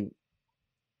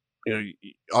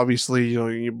 Obviously,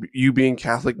 you being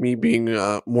Catholic, me being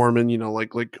Mormon,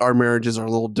 like our marriages are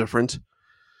a little different.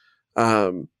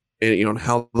 And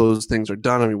how those things are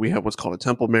done. I mean, we have what's called a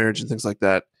temple marriage and things like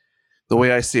that. The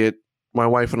way I see it, my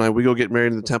wife and I, we go get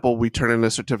married in the temple. We turn in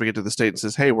a certificate to the state and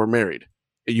says, "Hey, we're married."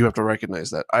 You have to recognize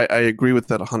that. I agree with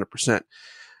that 100%.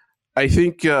 I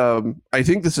think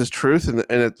this is truth, and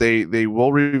that they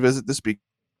will revisit this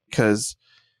because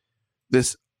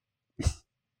this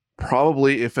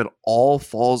probably, if it all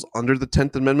falls under the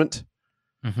 10th Amendment,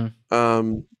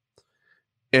 mm-hmm.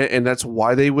 And that's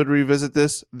why they would revisit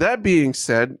this. That being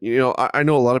said, I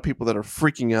know a lot of people that are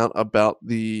freaking out about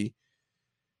the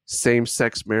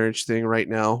same-sex marriage thing right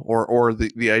now, or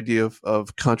the idea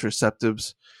of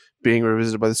contraceptives being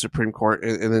revisited by the Supreme Court,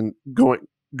 and then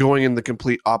going in the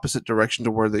complete opposite direction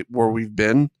to where we've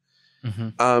been.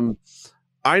 Mm-hmm.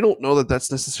 I don't know that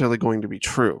that's necessarily going to be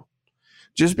true.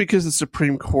 Just because the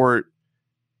Supreme Court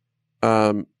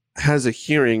has a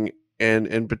hearing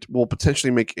and will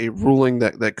potentially make a ruling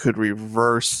that could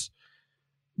reverse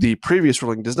the previous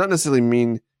ruling does not necessarily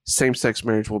mean same-sex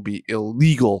marriage will be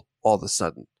illegal all of a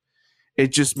sudden.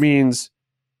 It just means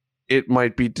it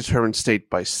might be determined state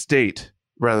by state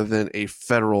rather than a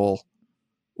federal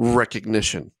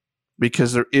recognition,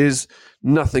 because there is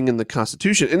nothing in the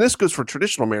Constitution, and this goes for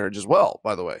traditional marriage as well,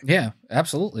 by the way. Yeah,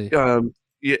 absolutely.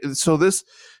 So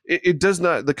it does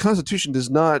not, the Constitution does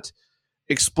not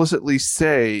explicitly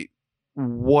say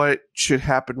what should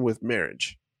happen with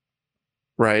marriage,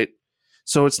 right?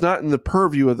 So it's not in the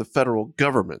purview of the federal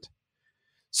government.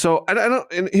 So I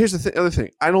don't, and here's the other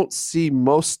thing. I don't see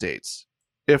most states,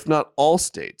 if not all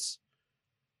states,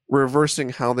 reversing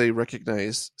how they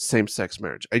recognize same-sex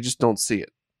marriage. I just don't see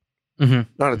it. Mm-hmm.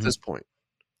 Not at this point.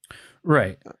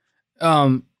 Right.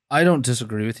 I don't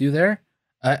disagree with you there.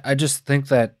 I just think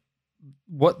that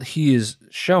what he is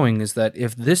showing is that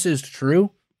if this is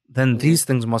true, then these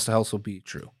things must also be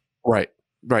true. Right.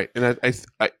 And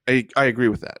I agree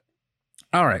with that.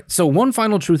 All right. So one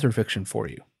final truth or fiction for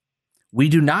you. We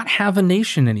do not have a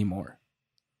nation anymore.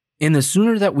 And the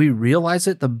sooner that we realize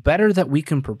it, the better that we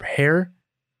can prepare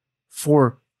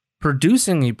for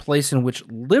producing a place in which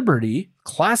liberty,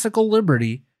 classical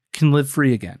liberty, can live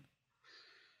free again.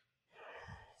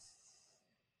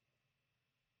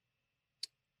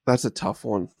 That's a tough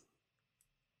one.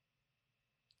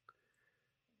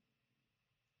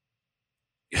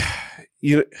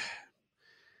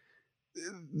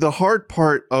 The hard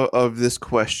part of this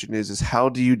question is how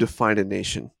do you define a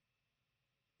nation?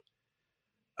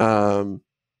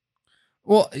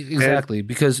 Well, exactly,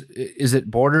 because is it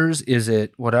borders? Is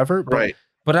it whatever? Right.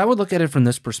 But I would look at it from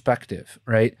this perspective,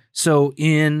 right? So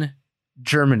in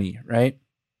Germany, right?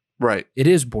 Right. It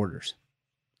is borders.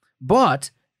 But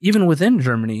even within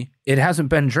Germany, it hasn't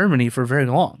been Germany for very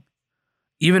long.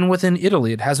 Even within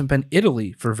Italy, it hasn't been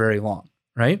Italy for very long,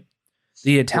 right?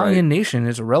 The Italian nation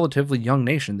is a relatively young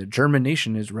nation. The German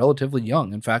nation is relatively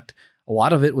young. In fact, a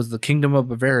lot of it was the Kingdom of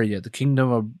Bavaria, the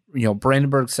Kingdom of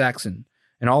Brandenburg Saxon,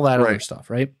 and all that other stuff,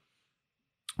 right?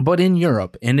 But in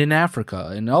Europe and in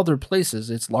Africa and other places,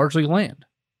 it's largely land.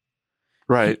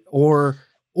 Right. Or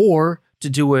to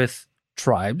do with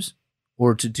tribes,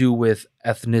 or to do with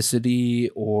ethnicity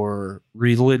or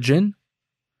religion,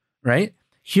 right?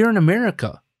 Here in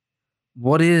America,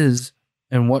 what is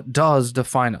and what does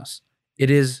define us? It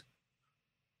is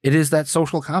that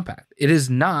social compact. It is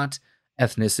not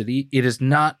ethnicity. It is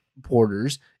not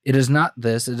borders. It is not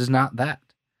this. It is not that.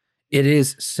 It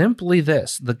is simply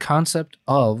this, the concept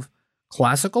of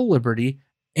classical liberty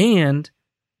and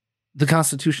the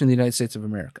Constitution of the United States of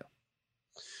America.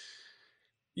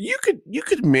 You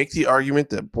could make the argument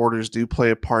that borders do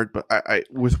play a part, but I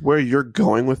with where you're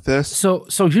going with this. So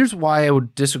here's why I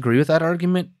would disagree with that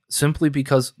argument, simply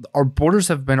because our borders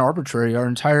have been arbitrary our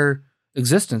entire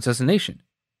existence as a nation.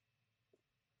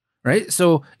 Right?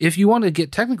 So if you want to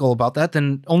get technical about that,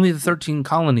 then only the 13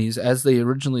 colonies as they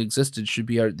originally existed should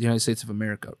be the United States of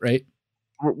America, right?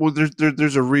 Well,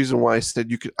 there's a reason why I said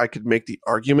I could make the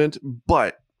argument,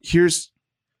 but here's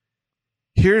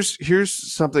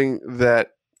something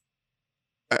that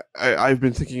I've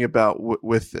been thinking about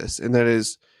with this, and that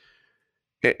is,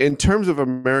 in terms of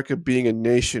America being a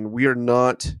nation, we're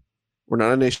not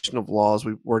a nation of laws.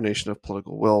 We're a nation of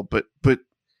political will, but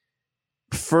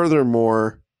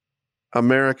furthermore,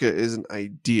 America is an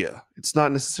idea. It's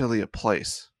not necessarily a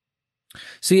place.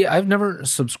 See, I've never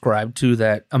subscribed to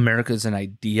that America is an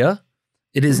idea.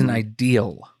 It is an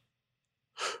ideal.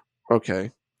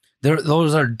 Okay.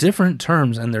 Those are different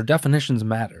terms and their definitions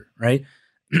matter, right?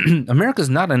 America is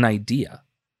not an idea.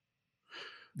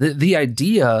 The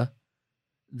idea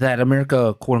that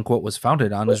America, quote unquote, was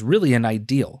founded on is really an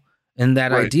ideal. And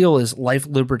that ideal is life,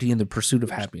 liberty, and the pursuit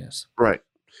of happiness. Right.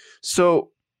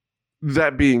 So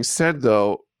that being said,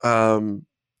 though,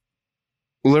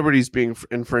 liberty is being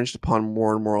infringed upon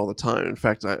more and more all the time. In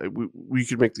fact, we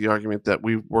could make the argument that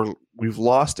we've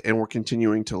lost and we're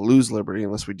continuing to lose liberty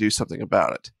unless we do something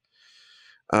about it.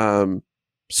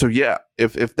 So yeah,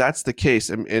 if that's the case,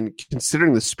 and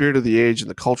considering the spirit of the age and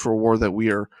the cultural war that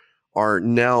we are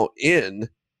now in,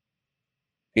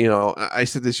 I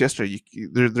said this yesterday.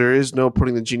 There is no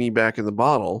putting the genie back in the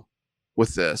bottle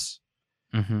with this.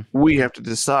 Mm-hmm. We have to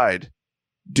decide: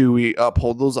 do we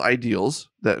uphold those ideals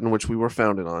in which we were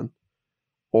founded on,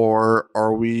 or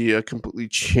are we a completely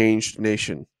changed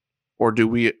nation, or do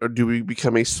we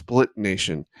become a split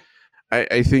nation?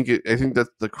 I think that's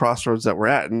the crossroads that we're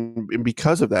at, and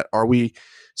because of that, are we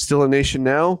still a nation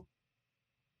now?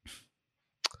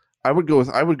 I would go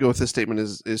with this statement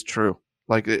is true.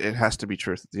 Like it has to be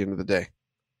truth at the end of the day.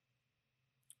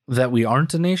 That we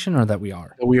aren't a nation, or that we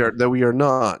are? That we are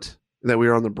not. That we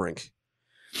are on the brink.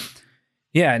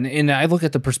 Yeah, and I look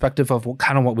at the perspective of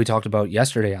what we talked about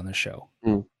yesterday on the show,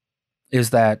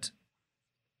 is that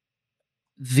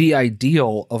the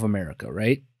ideal of America,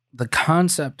 right? The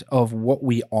concept of what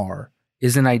we are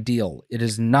is an ideal. It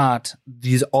is not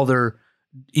these other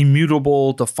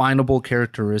immutable, definable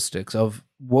characteristics of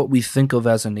what we think of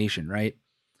as a nation, right?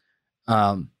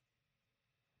 The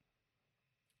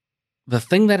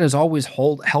thing that has always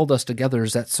held us together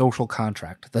is that social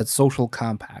contract, that social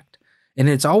compact. And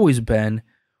it's always been,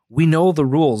 we know the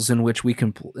rules in which we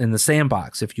can, in the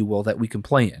sandbox, if you will, that we can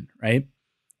play in, right?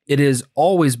 It has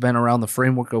always been around the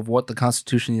framework of what the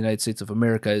Constitution of the United States of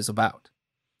America is about,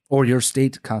 or your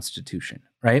state constitution,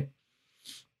 right?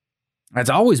 That's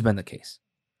always been the case.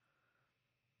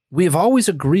 We have always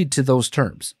agreed to those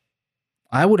terms.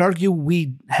 I would argue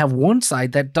we have one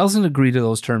side that doesn't agree to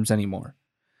those terms anymore.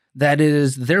 That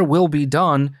is, their will be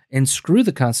done, and screw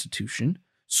the Constitution,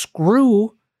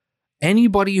 screw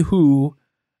anybody who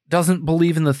doesn't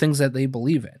believe in the things that they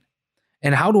believe in.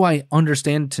 And how do I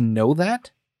understand to know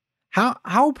that?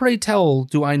 How pray tell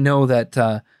do I know that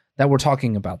that we're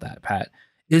talking about that, Pat?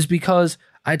 Is because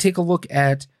I take a look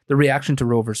at the reaction to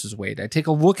Roe versus Wade. I take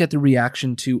a look at the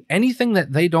reaction to anything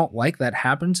that they don't like that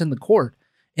happens in the court.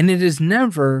 And it is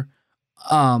never,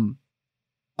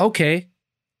 okay,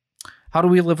 how do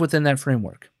we live within that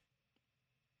framework?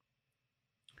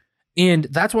 And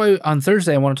that's why on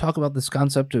Thursday, I want to talk about this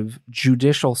concept of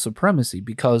judicial supremacy,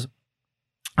 because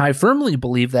I firmly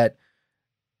believe that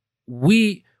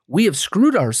we have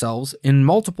screwed ourselves in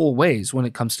multiple ways when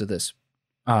it comes to this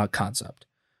concept.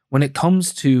 When it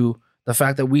comes to the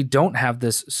fact that we don't have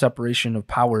this separation of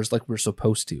powers like we're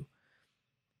supposed to.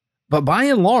 But by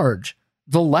and large,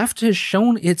 the left has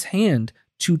shown its hand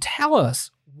to tell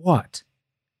us what?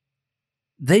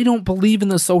 They don't believe in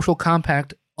the social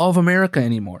compact of America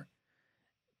anymore.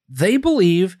 They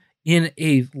believe in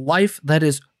a life that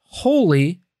is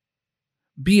wholly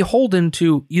beholden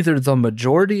to either the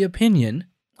majority opinion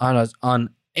on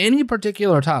any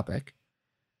particular topic.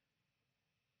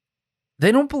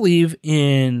 They don't believe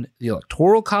in the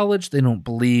Electoral College. They don't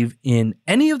believe in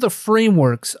any of the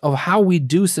frameworks of how we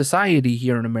do society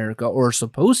here in America, or are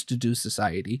supposed to do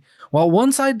society, while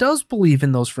one side does believe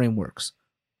in those frameworks.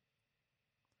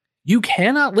 You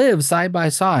cannot live side by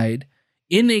side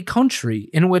in a country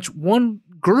in which one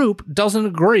group doesn't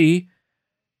agree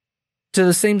to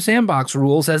the same sandbox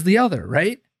rules as the other,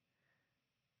 right?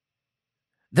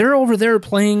 They're over there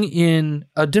playing in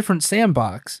a different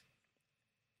sandbox,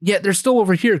 yet they're still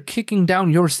over here kicking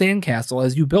down your sandcastle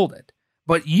as you build it.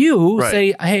 But you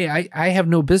say, hey, I have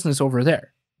no business over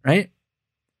there, right?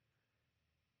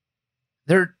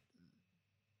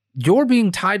 You're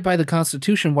being tied by the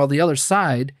Constitution while the other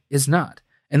side is not.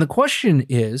 And the question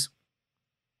is,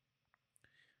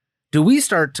 do we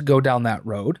start to go down that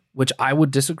road, which I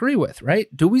would disagree with, right?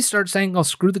 Do we start saying, oh,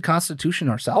 screw the Constitution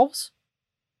ourselves?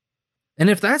 And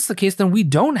if that's the case, then we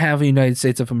don't have a United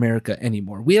States of America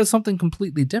anymore. We have something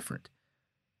completely different.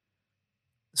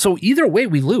 So either way,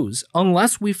 we lose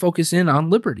unless we focus in on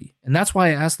liberty. And that's why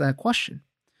I asked that question.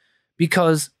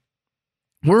 Because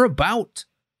we're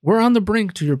on the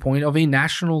brink, to your point, of a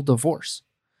national divorce.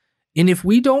 And if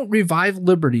we don't revive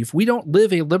liberty, if we don't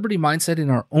live a liberty mindset in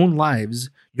our own lives,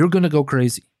 you're going to go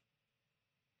crazy.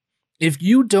 If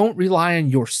you don't rely on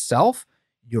yourself,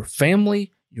 your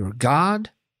family, your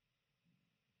God,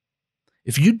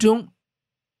 if you don't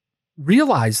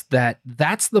realize that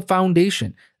that's the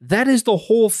foundation, that is the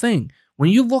whole thing. When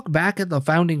you look back at the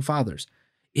founding fathers,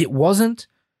 it wasn't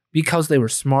because they were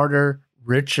smarter,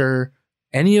 richer,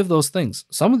 any of those things.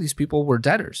 Some of these people were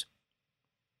debtors,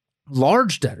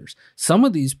 large debtors. Some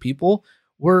of these people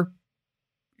were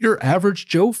your average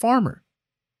Joe farmer.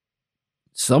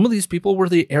 Some of these people were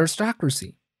the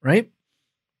aristocracy, right?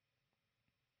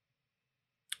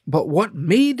 But what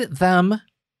made them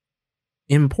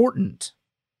important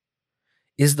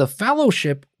is the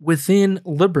fellowship within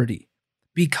liberty,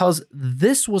 because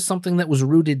this was something that was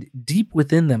rooted deep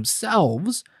within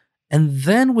themselves, and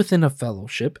then within a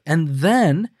fellowship, and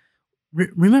then,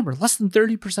 remember, less than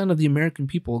 30% of the American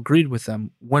people agreed with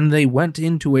them when they went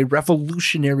into a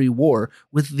revolutionary war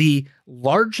with the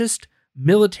largest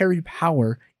military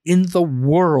power in the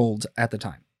world at the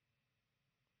time.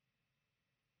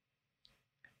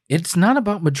 It's not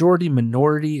about majority,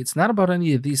 minority. It's not about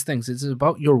any of these things. It's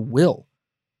about your will.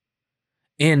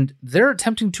 And they're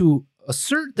attempting to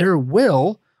assert their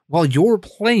will while you're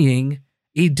playing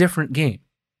a different game.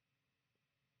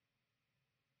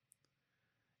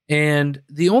 And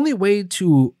the only way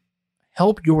to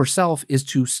help yourself is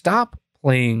to stop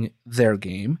playing their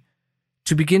game,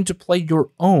 to begin to play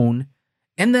your own,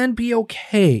 and then be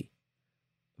okay.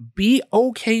 Be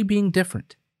okay being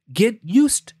different. Get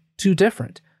used to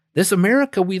different. This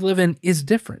America we live in is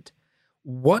different.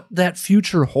 What that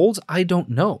future holds, I don't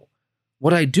know.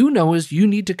 What I do know is you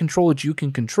need to control what you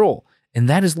can control, and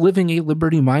that is living a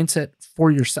liberty mindset for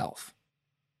yourself.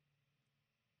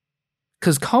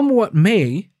 Because come what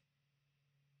may,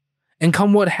 and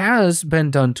come what has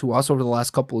been done to us over the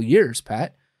last couple of years,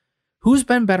 Pat, who's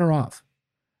been better off?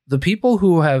 The people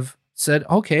who have said,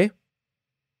 okay,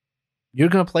 you're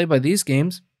going to play by these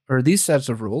games or these sets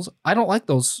of rules. I don't like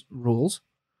those rules.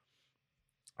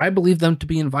 I believe them to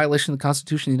be in violation of the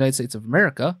Constitution of the United States of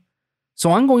America.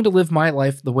 So I'm going to live my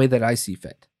life the way that I see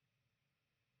fit.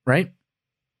 Right?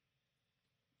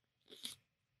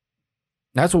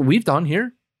 That's what we've done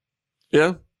here.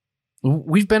 Yeah.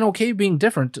 We've been okay being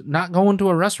different, not going to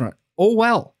a restaurant. Oh,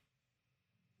 well.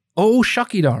 Oh,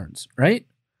 shucky darns, right?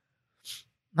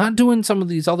 Not doing some of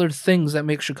these other things that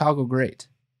make Chicago great.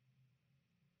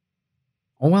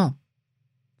 Oh, well.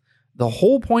 The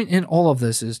whole point in all of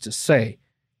this is to say,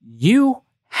 you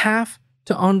have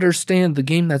to understand the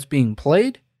game that's being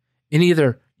played, and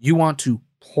either you want to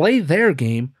play their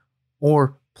game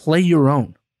or play your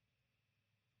own.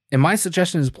 And my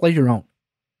suggestion is play your own.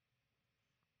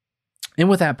 And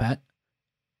with that, Pat,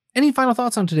 any final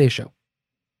thoughts on today's show?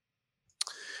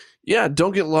 Yeah,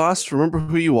 don't get lost. Remember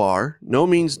who you are. No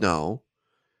means no.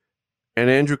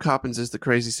 And Andrew Coppins is the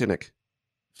crazy cynic.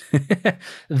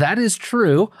 That is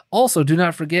true. Also, do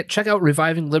not forget, check out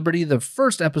Reviving Liberty. The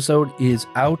first episode is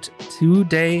out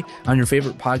today on your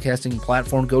favorite podcasting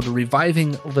platform. Go to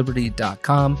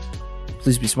revivingliberty.com.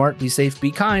 Please be smart, be safe,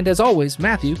 be kind. As always,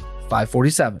 Matthew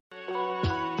 5:47.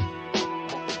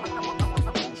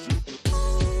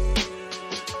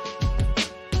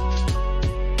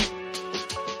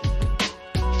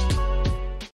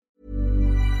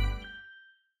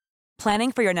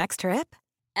 Planning for your next trip?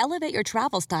 Elevate your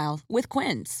travel style with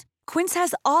Quince. Quince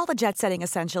has all the jet-setting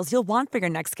essentials you'll want for your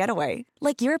next getaway,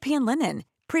 like European linen,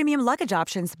 premium luggage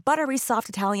options, buttery soft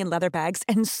Italian leather bags,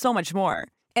 and so much more.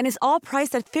 And is all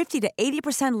priced at 50 to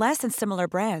 80% less than similar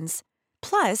brands.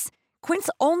 Plus, Quince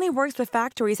only works with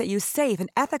factories that use safe and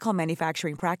ethical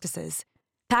manufacturing practices.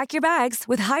 Pack your bags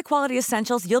with high-quality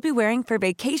essentials you'll be wearing for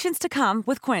vacations to come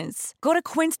with Quince. Go to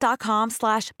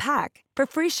quince.com/pack for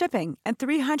free shipping and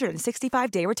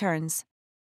 365-day returns.